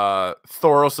 is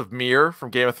Thoros of Myr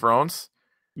from Game of Thrones.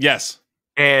 Yes.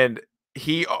 And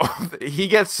he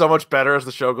gets so much better as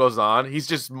the show goes on. He's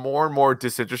just more and more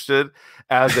disinterested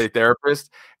as a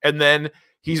therapist. And then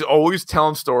he's always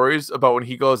telling stories about when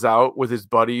he goes out with his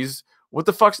buddies. What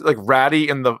the fuck's like Ratty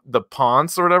and the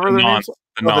Ponce or whatever their names?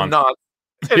 The Nonce.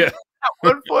 Yeah. At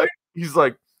one point, he's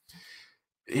like,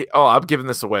 I'm giving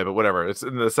this away, but whatever. It's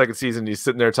in the 2nd season. He's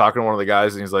sitting there talking to one of the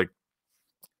guys, and he's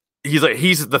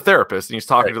the therapist, and he's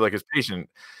talking to like his patient,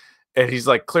 and he's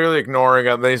like clearly ignoring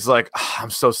him. And then he's like, I'm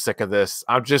so sick of this.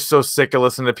 I'm just so sick of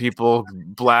listening to people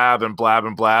blab and blab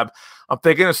and blab. I'm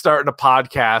thinking of starting a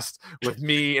podcast with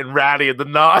me and Ratty and the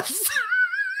Nonce.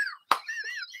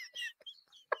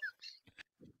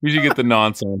 We should get the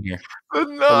Nonce on here. The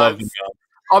Nonce.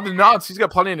 On the Nonce, he's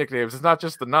got plenty of nicknames. It's not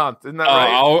just the Nonce. Isn't that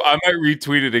right? I might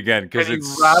retweet it again because it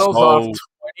rattles off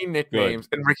 20 nicknames,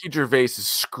 and Ricky Gervais is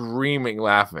screaming,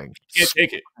 laughing.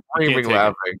 Screaming,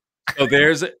 laughing.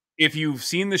 So if you've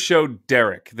seen the show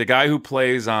Derek, the guy who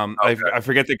plays I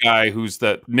forget the guy who's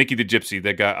the Mickey the Gypsy,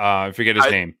 the guy I forget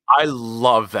his name. I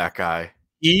love that guy.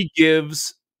 He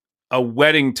gives a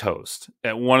wedding toast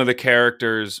at one of the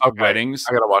characters' weddings.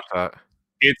 I gotta watch that.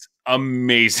 It's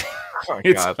amazing. Oh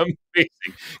it's amazing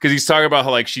because he's talking about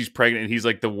how like she's pregnant and he's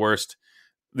like the worst.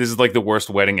 This is like the worst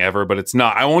wedding ever, but it's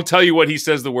not. I won't tell you what he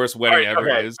says the worst wedding ever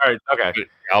is. All right, okay.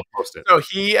 I'll post it. So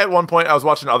he at one point I was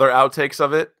watching other outtakes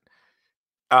of it,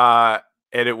 and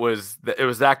it was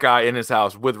that guy in his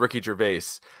house with Ricky Gervais,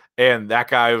 and that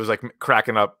guy was like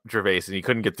cracking up Gervais, and he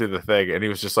couldn't get through the thing, and he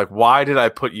was just like, "Why did I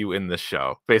put you in this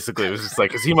show?" Basically, it was just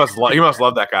like because he must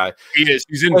love that guy. He is.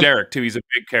 He's in Derek too. He's a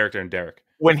big character in Derek.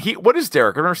 What is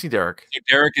Derek? I've never seen Derek.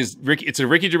 Derek is Ricky. It's a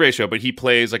Ricky Gervais show, but he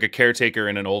plays like a caretaker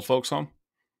in an old folks home.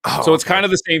 Oh, so it's kind of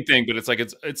the same thing, but it's like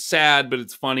it's sad, but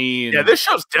it's funny. And... yeah, this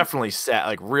show's definitely sad,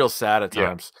 like real sad at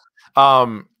times.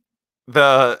 Yeah.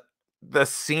 The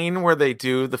scene where they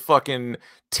do the fucking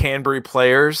Tanbury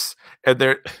Players,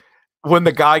 and when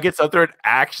the guy gets up there and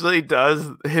actually does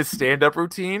his stand-up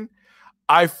routine,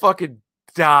 I fucking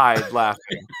died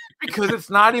laughing because it's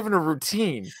not even a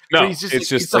routine. No, it's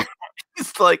just like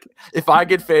it's like if I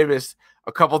get famous,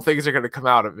 a couple things are going to come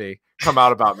out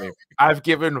about me. I've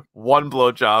given one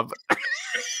blowjob.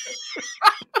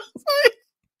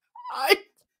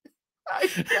 I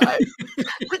died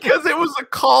because it was a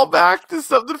callback to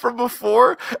something from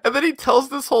before, and then he tells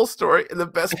this whole story. And the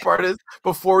best part is,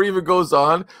 before he even goes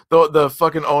on, the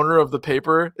fucking owner of the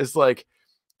paper is like,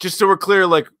 "Just so we're clear,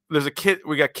 like there's a kid.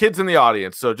 We got kids in the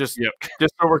audience, so just so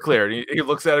we're clear." And he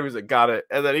looks at him. He's like, "Got it."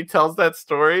 And then he tells that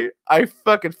story. I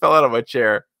fucking fell out of my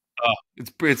chair.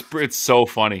 It's so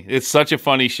funny. It's such a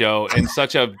funny show and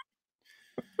such a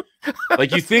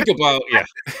like you think about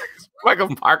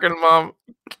Michael Parkin mom.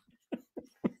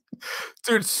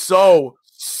 Dude, so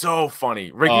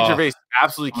funny. Ricky Gervais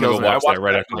absolutely kills me. I watched that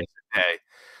right after today.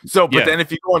 So, but then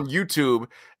if you go on YouTube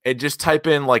and just type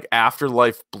in like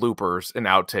Afterlife bloopers and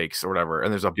outtakes or whatever,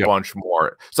 and there's a bunch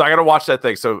more. So I got to watch that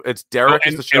thing. So it's Derek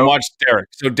is the show. And watch Derek.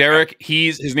 So Derek,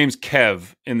 his name's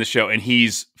Kev in the show, and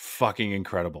he's fucking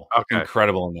incredible. Okay.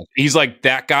 Incredible in this. He's like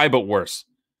that guy, but worse.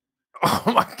 Oh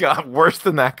my God. Worse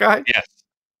than that guy? Yes.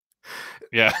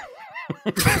 Yeah.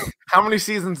 How many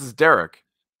seasons is Derek?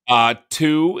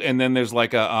 2, and then there's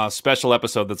like a special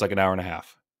episode that's like an hour and a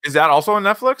half. Is that also on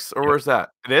Netflix, or where's that?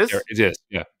 It is? It is,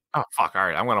 yeah. Oh, fuck. All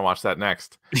right. I'm going to watch that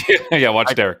next. Yeah,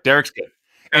 watch Derek. Derek's good.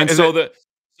 And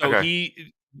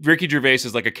Ricky Gervais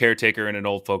is like a caretaker in an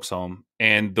old folks home,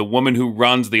 and the woman who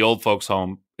runs the old folks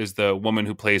home is the woman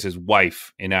who plays his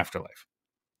wife in Afterlife.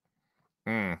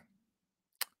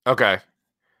 Okay.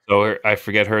 So I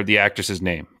forget the actress's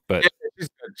name, but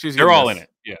they're all in it.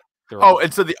 Yeah.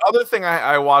 And so the other thing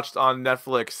I watched on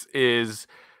Netflix is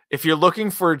if you're looking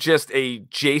for just a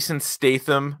Jason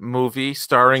Statham movie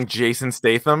starring Jason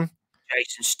Statham.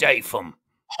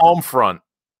 Homefront.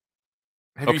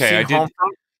 Have you seen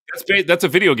Homefront? That's a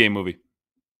video game movie.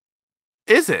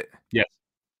 Is it? Yes.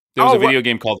 There was a video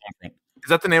game called Homefront. Is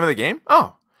that the name of the game?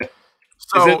 Oh.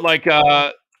 So, is it like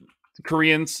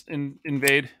Koreans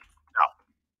invade?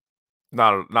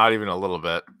 No. Not even a little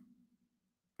bit.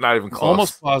 Not even close.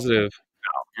 Almost positive.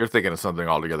 No, you're thinking of something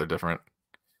altogether different.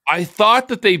 I thought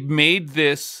that they made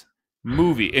this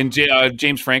movie, and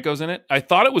James Franco's in it. I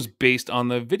thought it was based on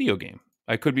the video game.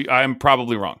 I'm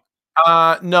probably wrong.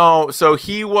 No. So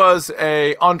he was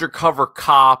a undercover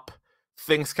cop.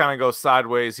 Things kind of go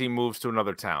sideways. He moves to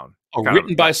another town.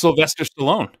 Written by Sylvester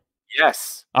Stallone.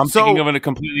 Yes. I'm thinking of a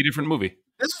completely different movie.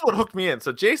 This is what hooked me in.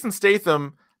 So Jason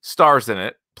Statham stars in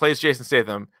it, plays Jason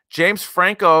Statham. James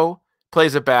Franco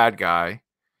plays a bad guy.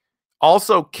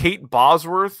 Also, Kate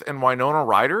Bosworth and Winona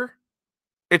Ryder.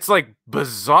 It's like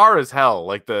bizarre as hell,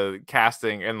 like the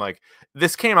casting. And like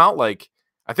this came out like,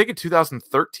 I think in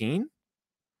 2013.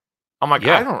 I'm like,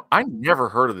 I never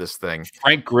heard of this thing.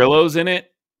 Frank Grillo's in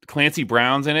it. Clancy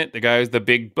Brown's in it. The guy who's the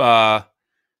big guy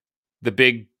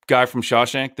from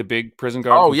Shawshank, the big prison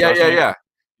guard. Oh, yeah.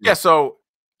 So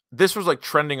this was like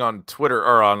trending on Twitter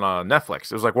or on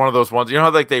Netflix. It was like one of those ones. You know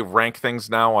how like they rank things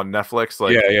now on Netflix?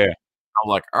 Like, yeah. I'm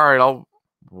like, all right, I'll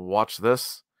watch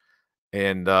this.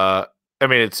 And I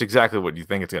mean, it's exactly what you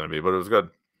think it's going to be, but it was good.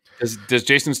 Does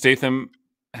Jason Statham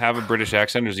have a British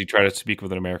accent, or does he try to speak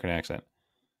with an American accent?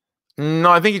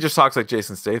 No, I think he just talks like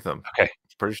Jason Statham. Okay.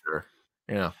 Pretty sure.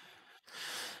 Yeah.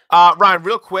 Ryan,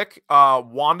 real quick,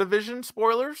 WandaVision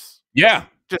spoilers? Yeah.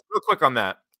 Just real quick on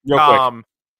that. Real quick.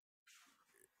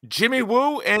 Jimmy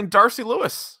Woo and Darcy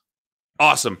Lewis.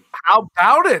 Awesome. How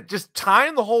about it? Just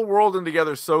tying the whole world in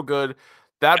together so good.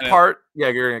 That part,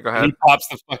 Gary, go ahead. He pops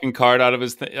the fucking card out of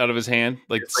his hand,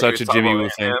 like such a Jimmy Woo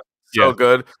thing. So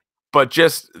good. But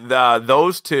just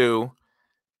those two,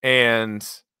 and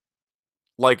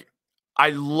like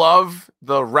I love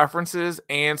the references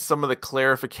and some of the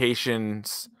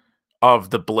clarifications of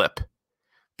the blip,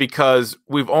 because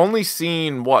we've only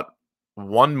seen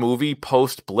one movie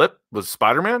post blip was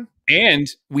Spider-Man, and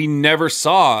we never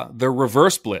saw the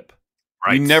reverse blip.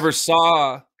 Right. We never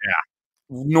saw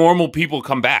normal people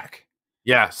come back.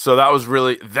 Yeah, so that was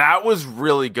really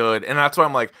good, and that's why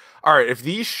I'm like, all right, if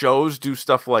these shows do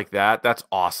stuff like that, that's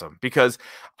awesome, because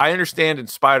I understand in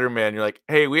Spider-Man, you're like,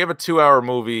 hey, we have a 2-hour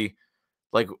movie,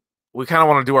 like we kind of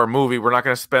want to do our movie. We're not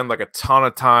going to spend like a ton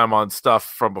of time on stuff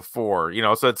from before,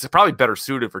 so it's probably better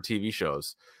suited for TV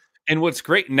shows. And what's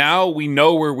great now, we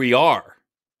know where we are.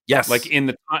 Yes, like in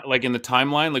the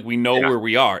timeline, like we know where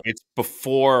we are. It's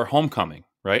before Homecoming,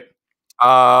 right?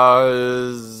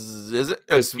 Is it?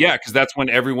 Because that's when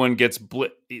everyone gets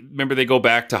Remember, they go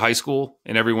back to high school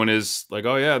and everyone is like,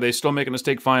 oh yeah, they still making us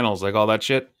take finals, like all that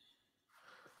shit.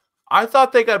 I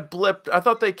thought they got blipped. I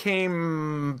thought they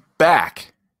came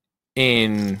back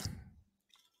in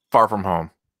Far From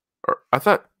Home. Or I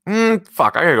thought,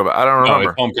 fuck, I gotta go back. I don't remember.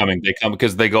 It's Homecoming. They come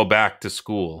because they go back to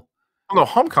school. Oh, no,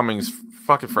 Homecoming's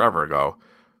fucking forever ago.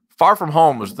 Far From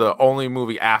Home was the only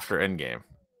movie after Endgame.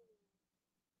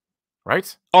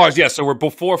 Right? Oh, yeah. So we're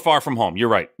before Far From Home. You're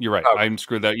right. Okay. I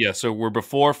screwed that. Yeah. So we're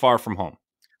before Far From Home.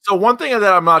 So one thing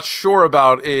that I'm not sure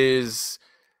about is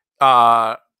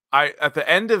at the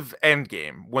end of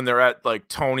Endgame, when they're at like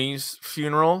Tony's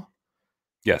funeral.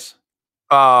 Yes.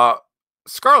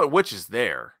 Scarlet Witch is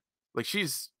there. Like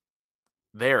she's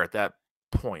there at that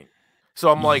point. So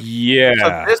I'm like, yeah.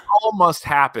 So this all must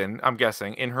happen, I'm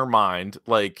guessing, in her mind,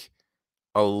 like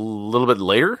a little bit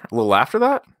later, a little after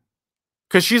that.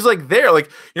 Because she's like there,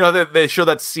 like they show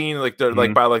that scene like they're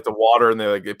like by like the water, and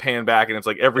they pan back, and it's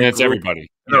like everybody.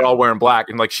 They're all wearing black,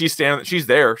 and like she's there,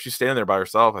 she's standing there by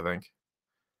herself, I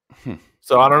think.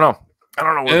 So I don't know.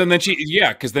 What, and then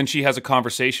because then she has a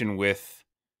conversation with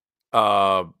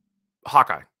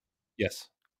Hawkeye. Yes.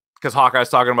 Because Hawkeye's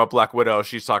talking about Black Widow,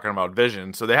 she's talking about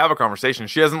Vision, so they have a conversation.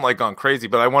 She hasn't like gone crazy,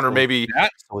 but I wonder maybe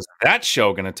was that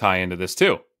show going to tie into this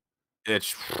too?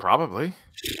 It's probably.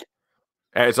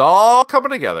 It's all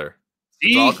coming together.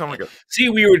 See,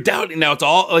 we were doubting. Now it's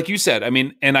all like you said. I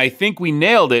mean, and I think we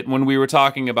nailed it when we were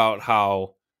talking about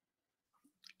how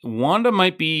Wanda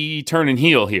might be turning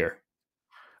heel here.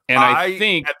 And I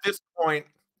think at this point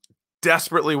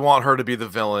desperately want her to be the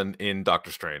villain in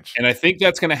Doctor Strange. And I think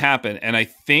that's going to happen. And I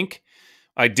think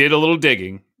I did a little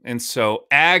digging. And so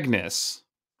Agnes,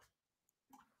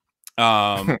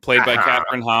 played by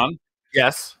Catherine Hahn,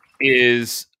 yes,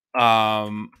 is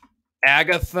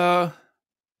Agatha.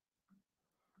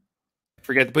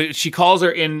 Forget, but she calls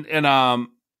her in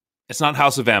it's not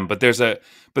House of M, but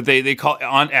they call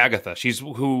Aunt Agatha. She's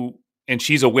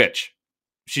a witch.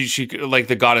 She like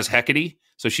the goddess Hecate.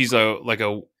 So she's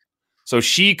so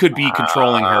she could be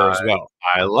controlling her as well.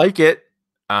 I like it.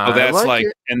 So that's like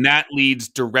it. And that leads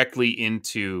directly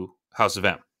into House of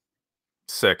M.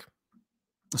 Sick.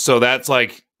 So that's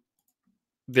like,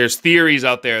 there's theories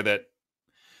out there that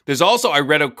there's also, I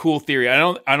read a cool theory. I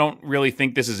don't really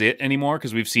think this is it anymore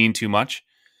because we've seen too much,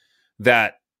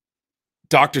 that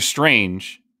Doctor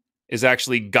Strange is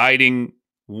actually guiding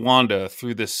Wanda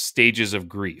through the stages of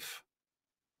grief.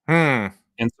 And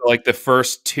so like the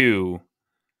first two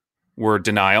were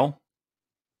denial.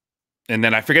 And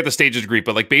then I forget the stages of grief,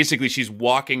 but like basically she's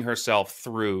walking herself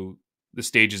through the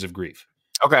stages of grief.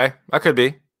 Okay, that could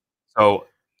be. So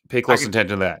pay close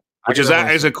attention to that. Which is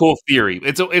a cool theory.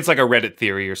 It's like a Reddit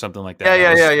theory or something like that.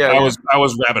 Yeah. I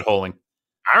was rabbit holing.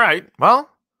 All right. Well,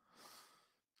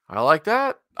 I like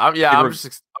that. I'm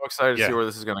excited to see where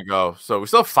this is going to go. So we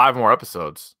still have 5 more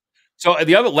episodes. So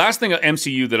the last thing of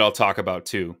MCU that I'll talk about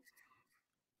too,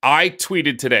 I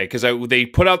tweeted today because they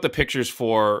put out the pictures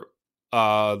for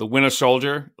the Winter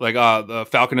Soldier, like the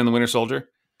Falcon and the Winter Soldier.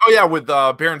 Oh yeah, with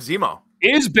Baron Zemo.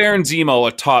 Is Baron Zemo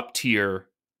a top tier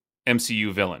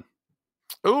MCU villain?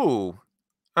 Ooh.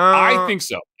 I think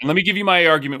so. And let me give you my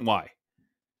argument why.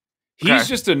 He's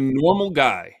just a normal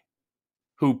guy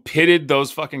who pitted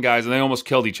those fucking guys and they almost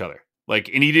killed each other.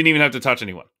 Like, and he didn't even have to touch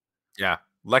anyone. Yeah.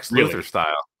 Lex Luthor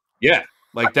style. Yeah.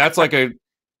 Like that's like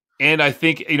and I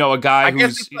think, a guy I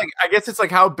guess it's like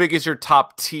how big is your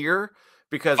top tier?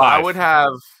 Because 5. I would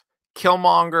have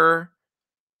Killmonger,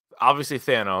 obviously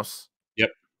Thanos.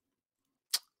 Yep.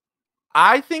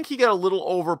 I think he got a little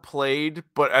overplayed,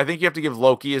 but I think you have to give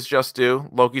Loki his just due.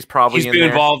 Loki's probably been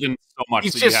involved in so much.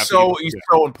 He's just so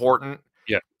important.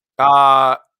 Yeah.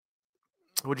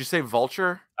 Would you say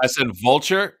Vulture? I said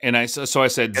Vulture, and I said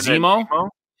Zemo.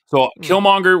 So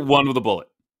Killmonger won with a bullet.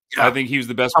 Yeah. I think he was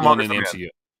the best villain in the MCU.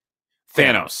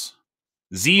 Thanos,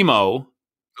 Zemo,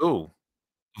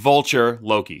 Vulture,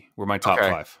 Loki were my top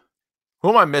 5. Who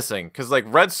am I missing? Because like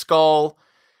Red Skull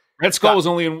was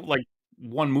only in like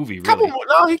one movie, really.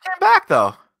 No, he came back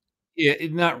though. Yeah,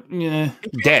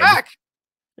 dead. Back.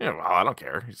 Yeah, well, I don't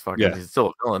care. He's still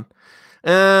a villain.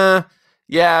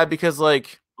 Yeah, because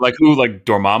like who? Like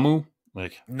Dormammu?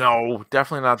 Like no,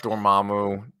 definitely not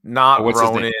Dormammu. Not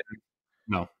Ronin.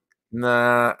 No.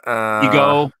 Nah.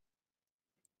 Ego.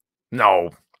 No.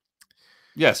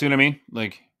 Yeah, see what I mean?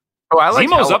 Like, I like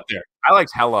Zemo's Hela. Up there. I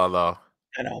liked Hela though.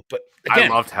 I know, but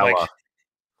again, I loved Hela.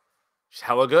 She's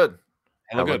hella good.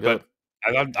 Hella good. But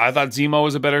I thought Zemo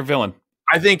was a better villain.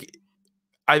 I think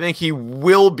he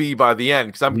will be by the end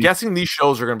because I'm guessing these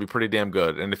shows are going to be pretty damn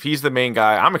good. And if he's the main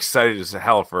guy, I'm excited as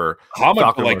hell for how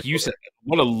much. Like you said,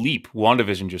 what a leap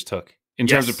WandaVision just took in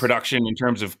terms of production, in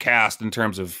terms of cast, in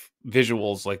terms of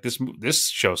visuals. Like this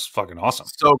show's fucking awesome.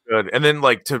 So good. And then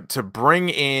like to bring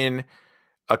in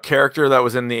a character that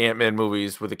was in the Ant-Man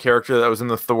movies with a character that was in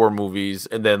the Thor movies,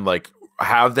 and then like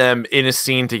have them in a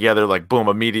scene together, like boom,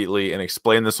 immediately, and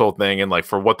explain this whole thing and like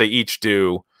for what they each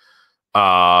do.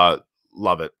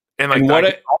 Love it. And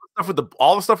like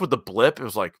all the stuff with the blip, it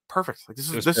was like perfect. Like this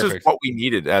is what we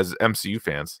needed as MCU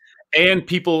fans. And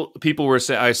people were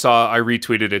saying, I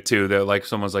retweeted it too. That like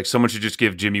someone should just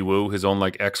give Jimmy Woo his own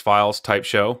like X-Files type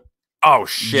show. Oh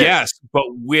shit. Yes, but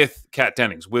with Kat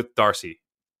Dennings, with Darcy.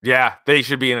 Yeah, they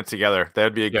should be in it together.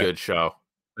 That'd be a good show.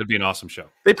 That'd be an awesome show.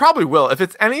 They probably will. If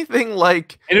it's anything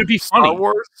like and it'd be Star funny.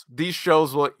 Wars, these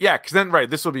shows will because then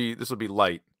this will be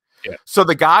light. Yeah. So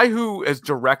the guy who has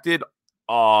directed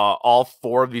all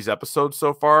 4 of these episodes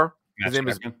so far, his name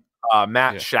is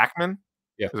Matt Shakman.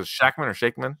 Yeah. Is it Shakman or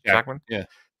Shakeman? Yeah. Shakman? Yeah.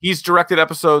 He's directed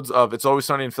episodes of It's Always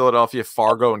Sunny in Philadelphia,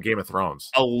 Fargo, and Game of Thrones.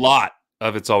 A lot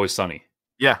of It's Always Sunny.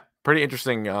 Yeah. Pretty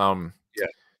interesting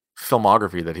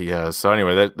filmography that he has. So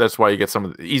anyway, that's why you get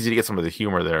easy to get some of the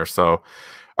humor there. So,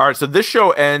 all right. So this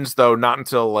show ends though not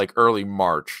until like early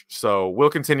March. So we'll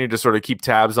continue to sort of keep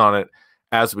tabs on it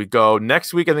as we go.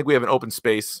 Next week, I think we have an open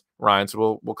space, Ryan.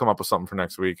 So we'll come up with something for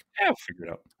next week. Yeah, we'll figure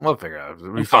it out. We'll figure it out.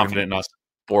 We're confident in us.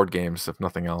 Board games, if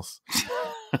nothing else.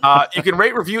 You can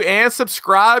rate, review, and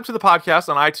subscribe to the podcast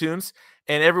on iTunes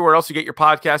and everywhere else you get your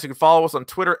podcast. You can follow us on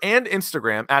Twitter and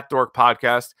Instagram at Dork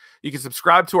Podcast. You can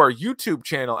subscribe to our YouTube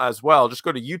channel as well. Just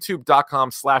go to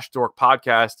youtube.com/Dork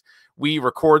Podcast. We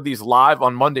record these live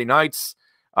on Monday nights,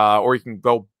 or you can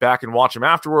go back and watch them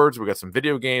afterwards. We got some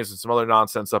video games and some other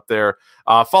nonsense up there.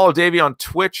 Follow Davey on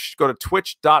Twitch. Go to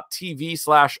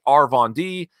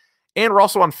twitch.tv/RVonD. And we're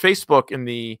also on Facebook in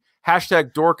the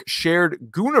 #Dork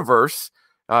Shared Gooniverse.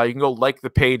 You can go like the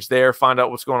page there, find out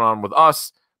what's going on with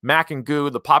us, Mac and Goo,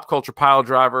 the Pop Culture Pile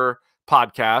Driver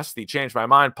podcast, the Change My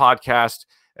Mind podcast,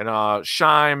 and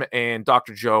Shime and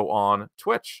Dr. Joe on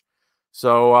Twitch.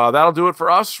 So that'll do it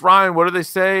for us. Ryan, what do they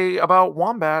say about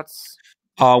wombats?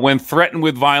 When threatened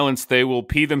with violence, they will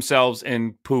pee themselves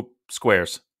and poop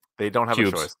squares. They don't have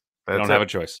cubes. a choice. They don't have a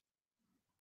choice.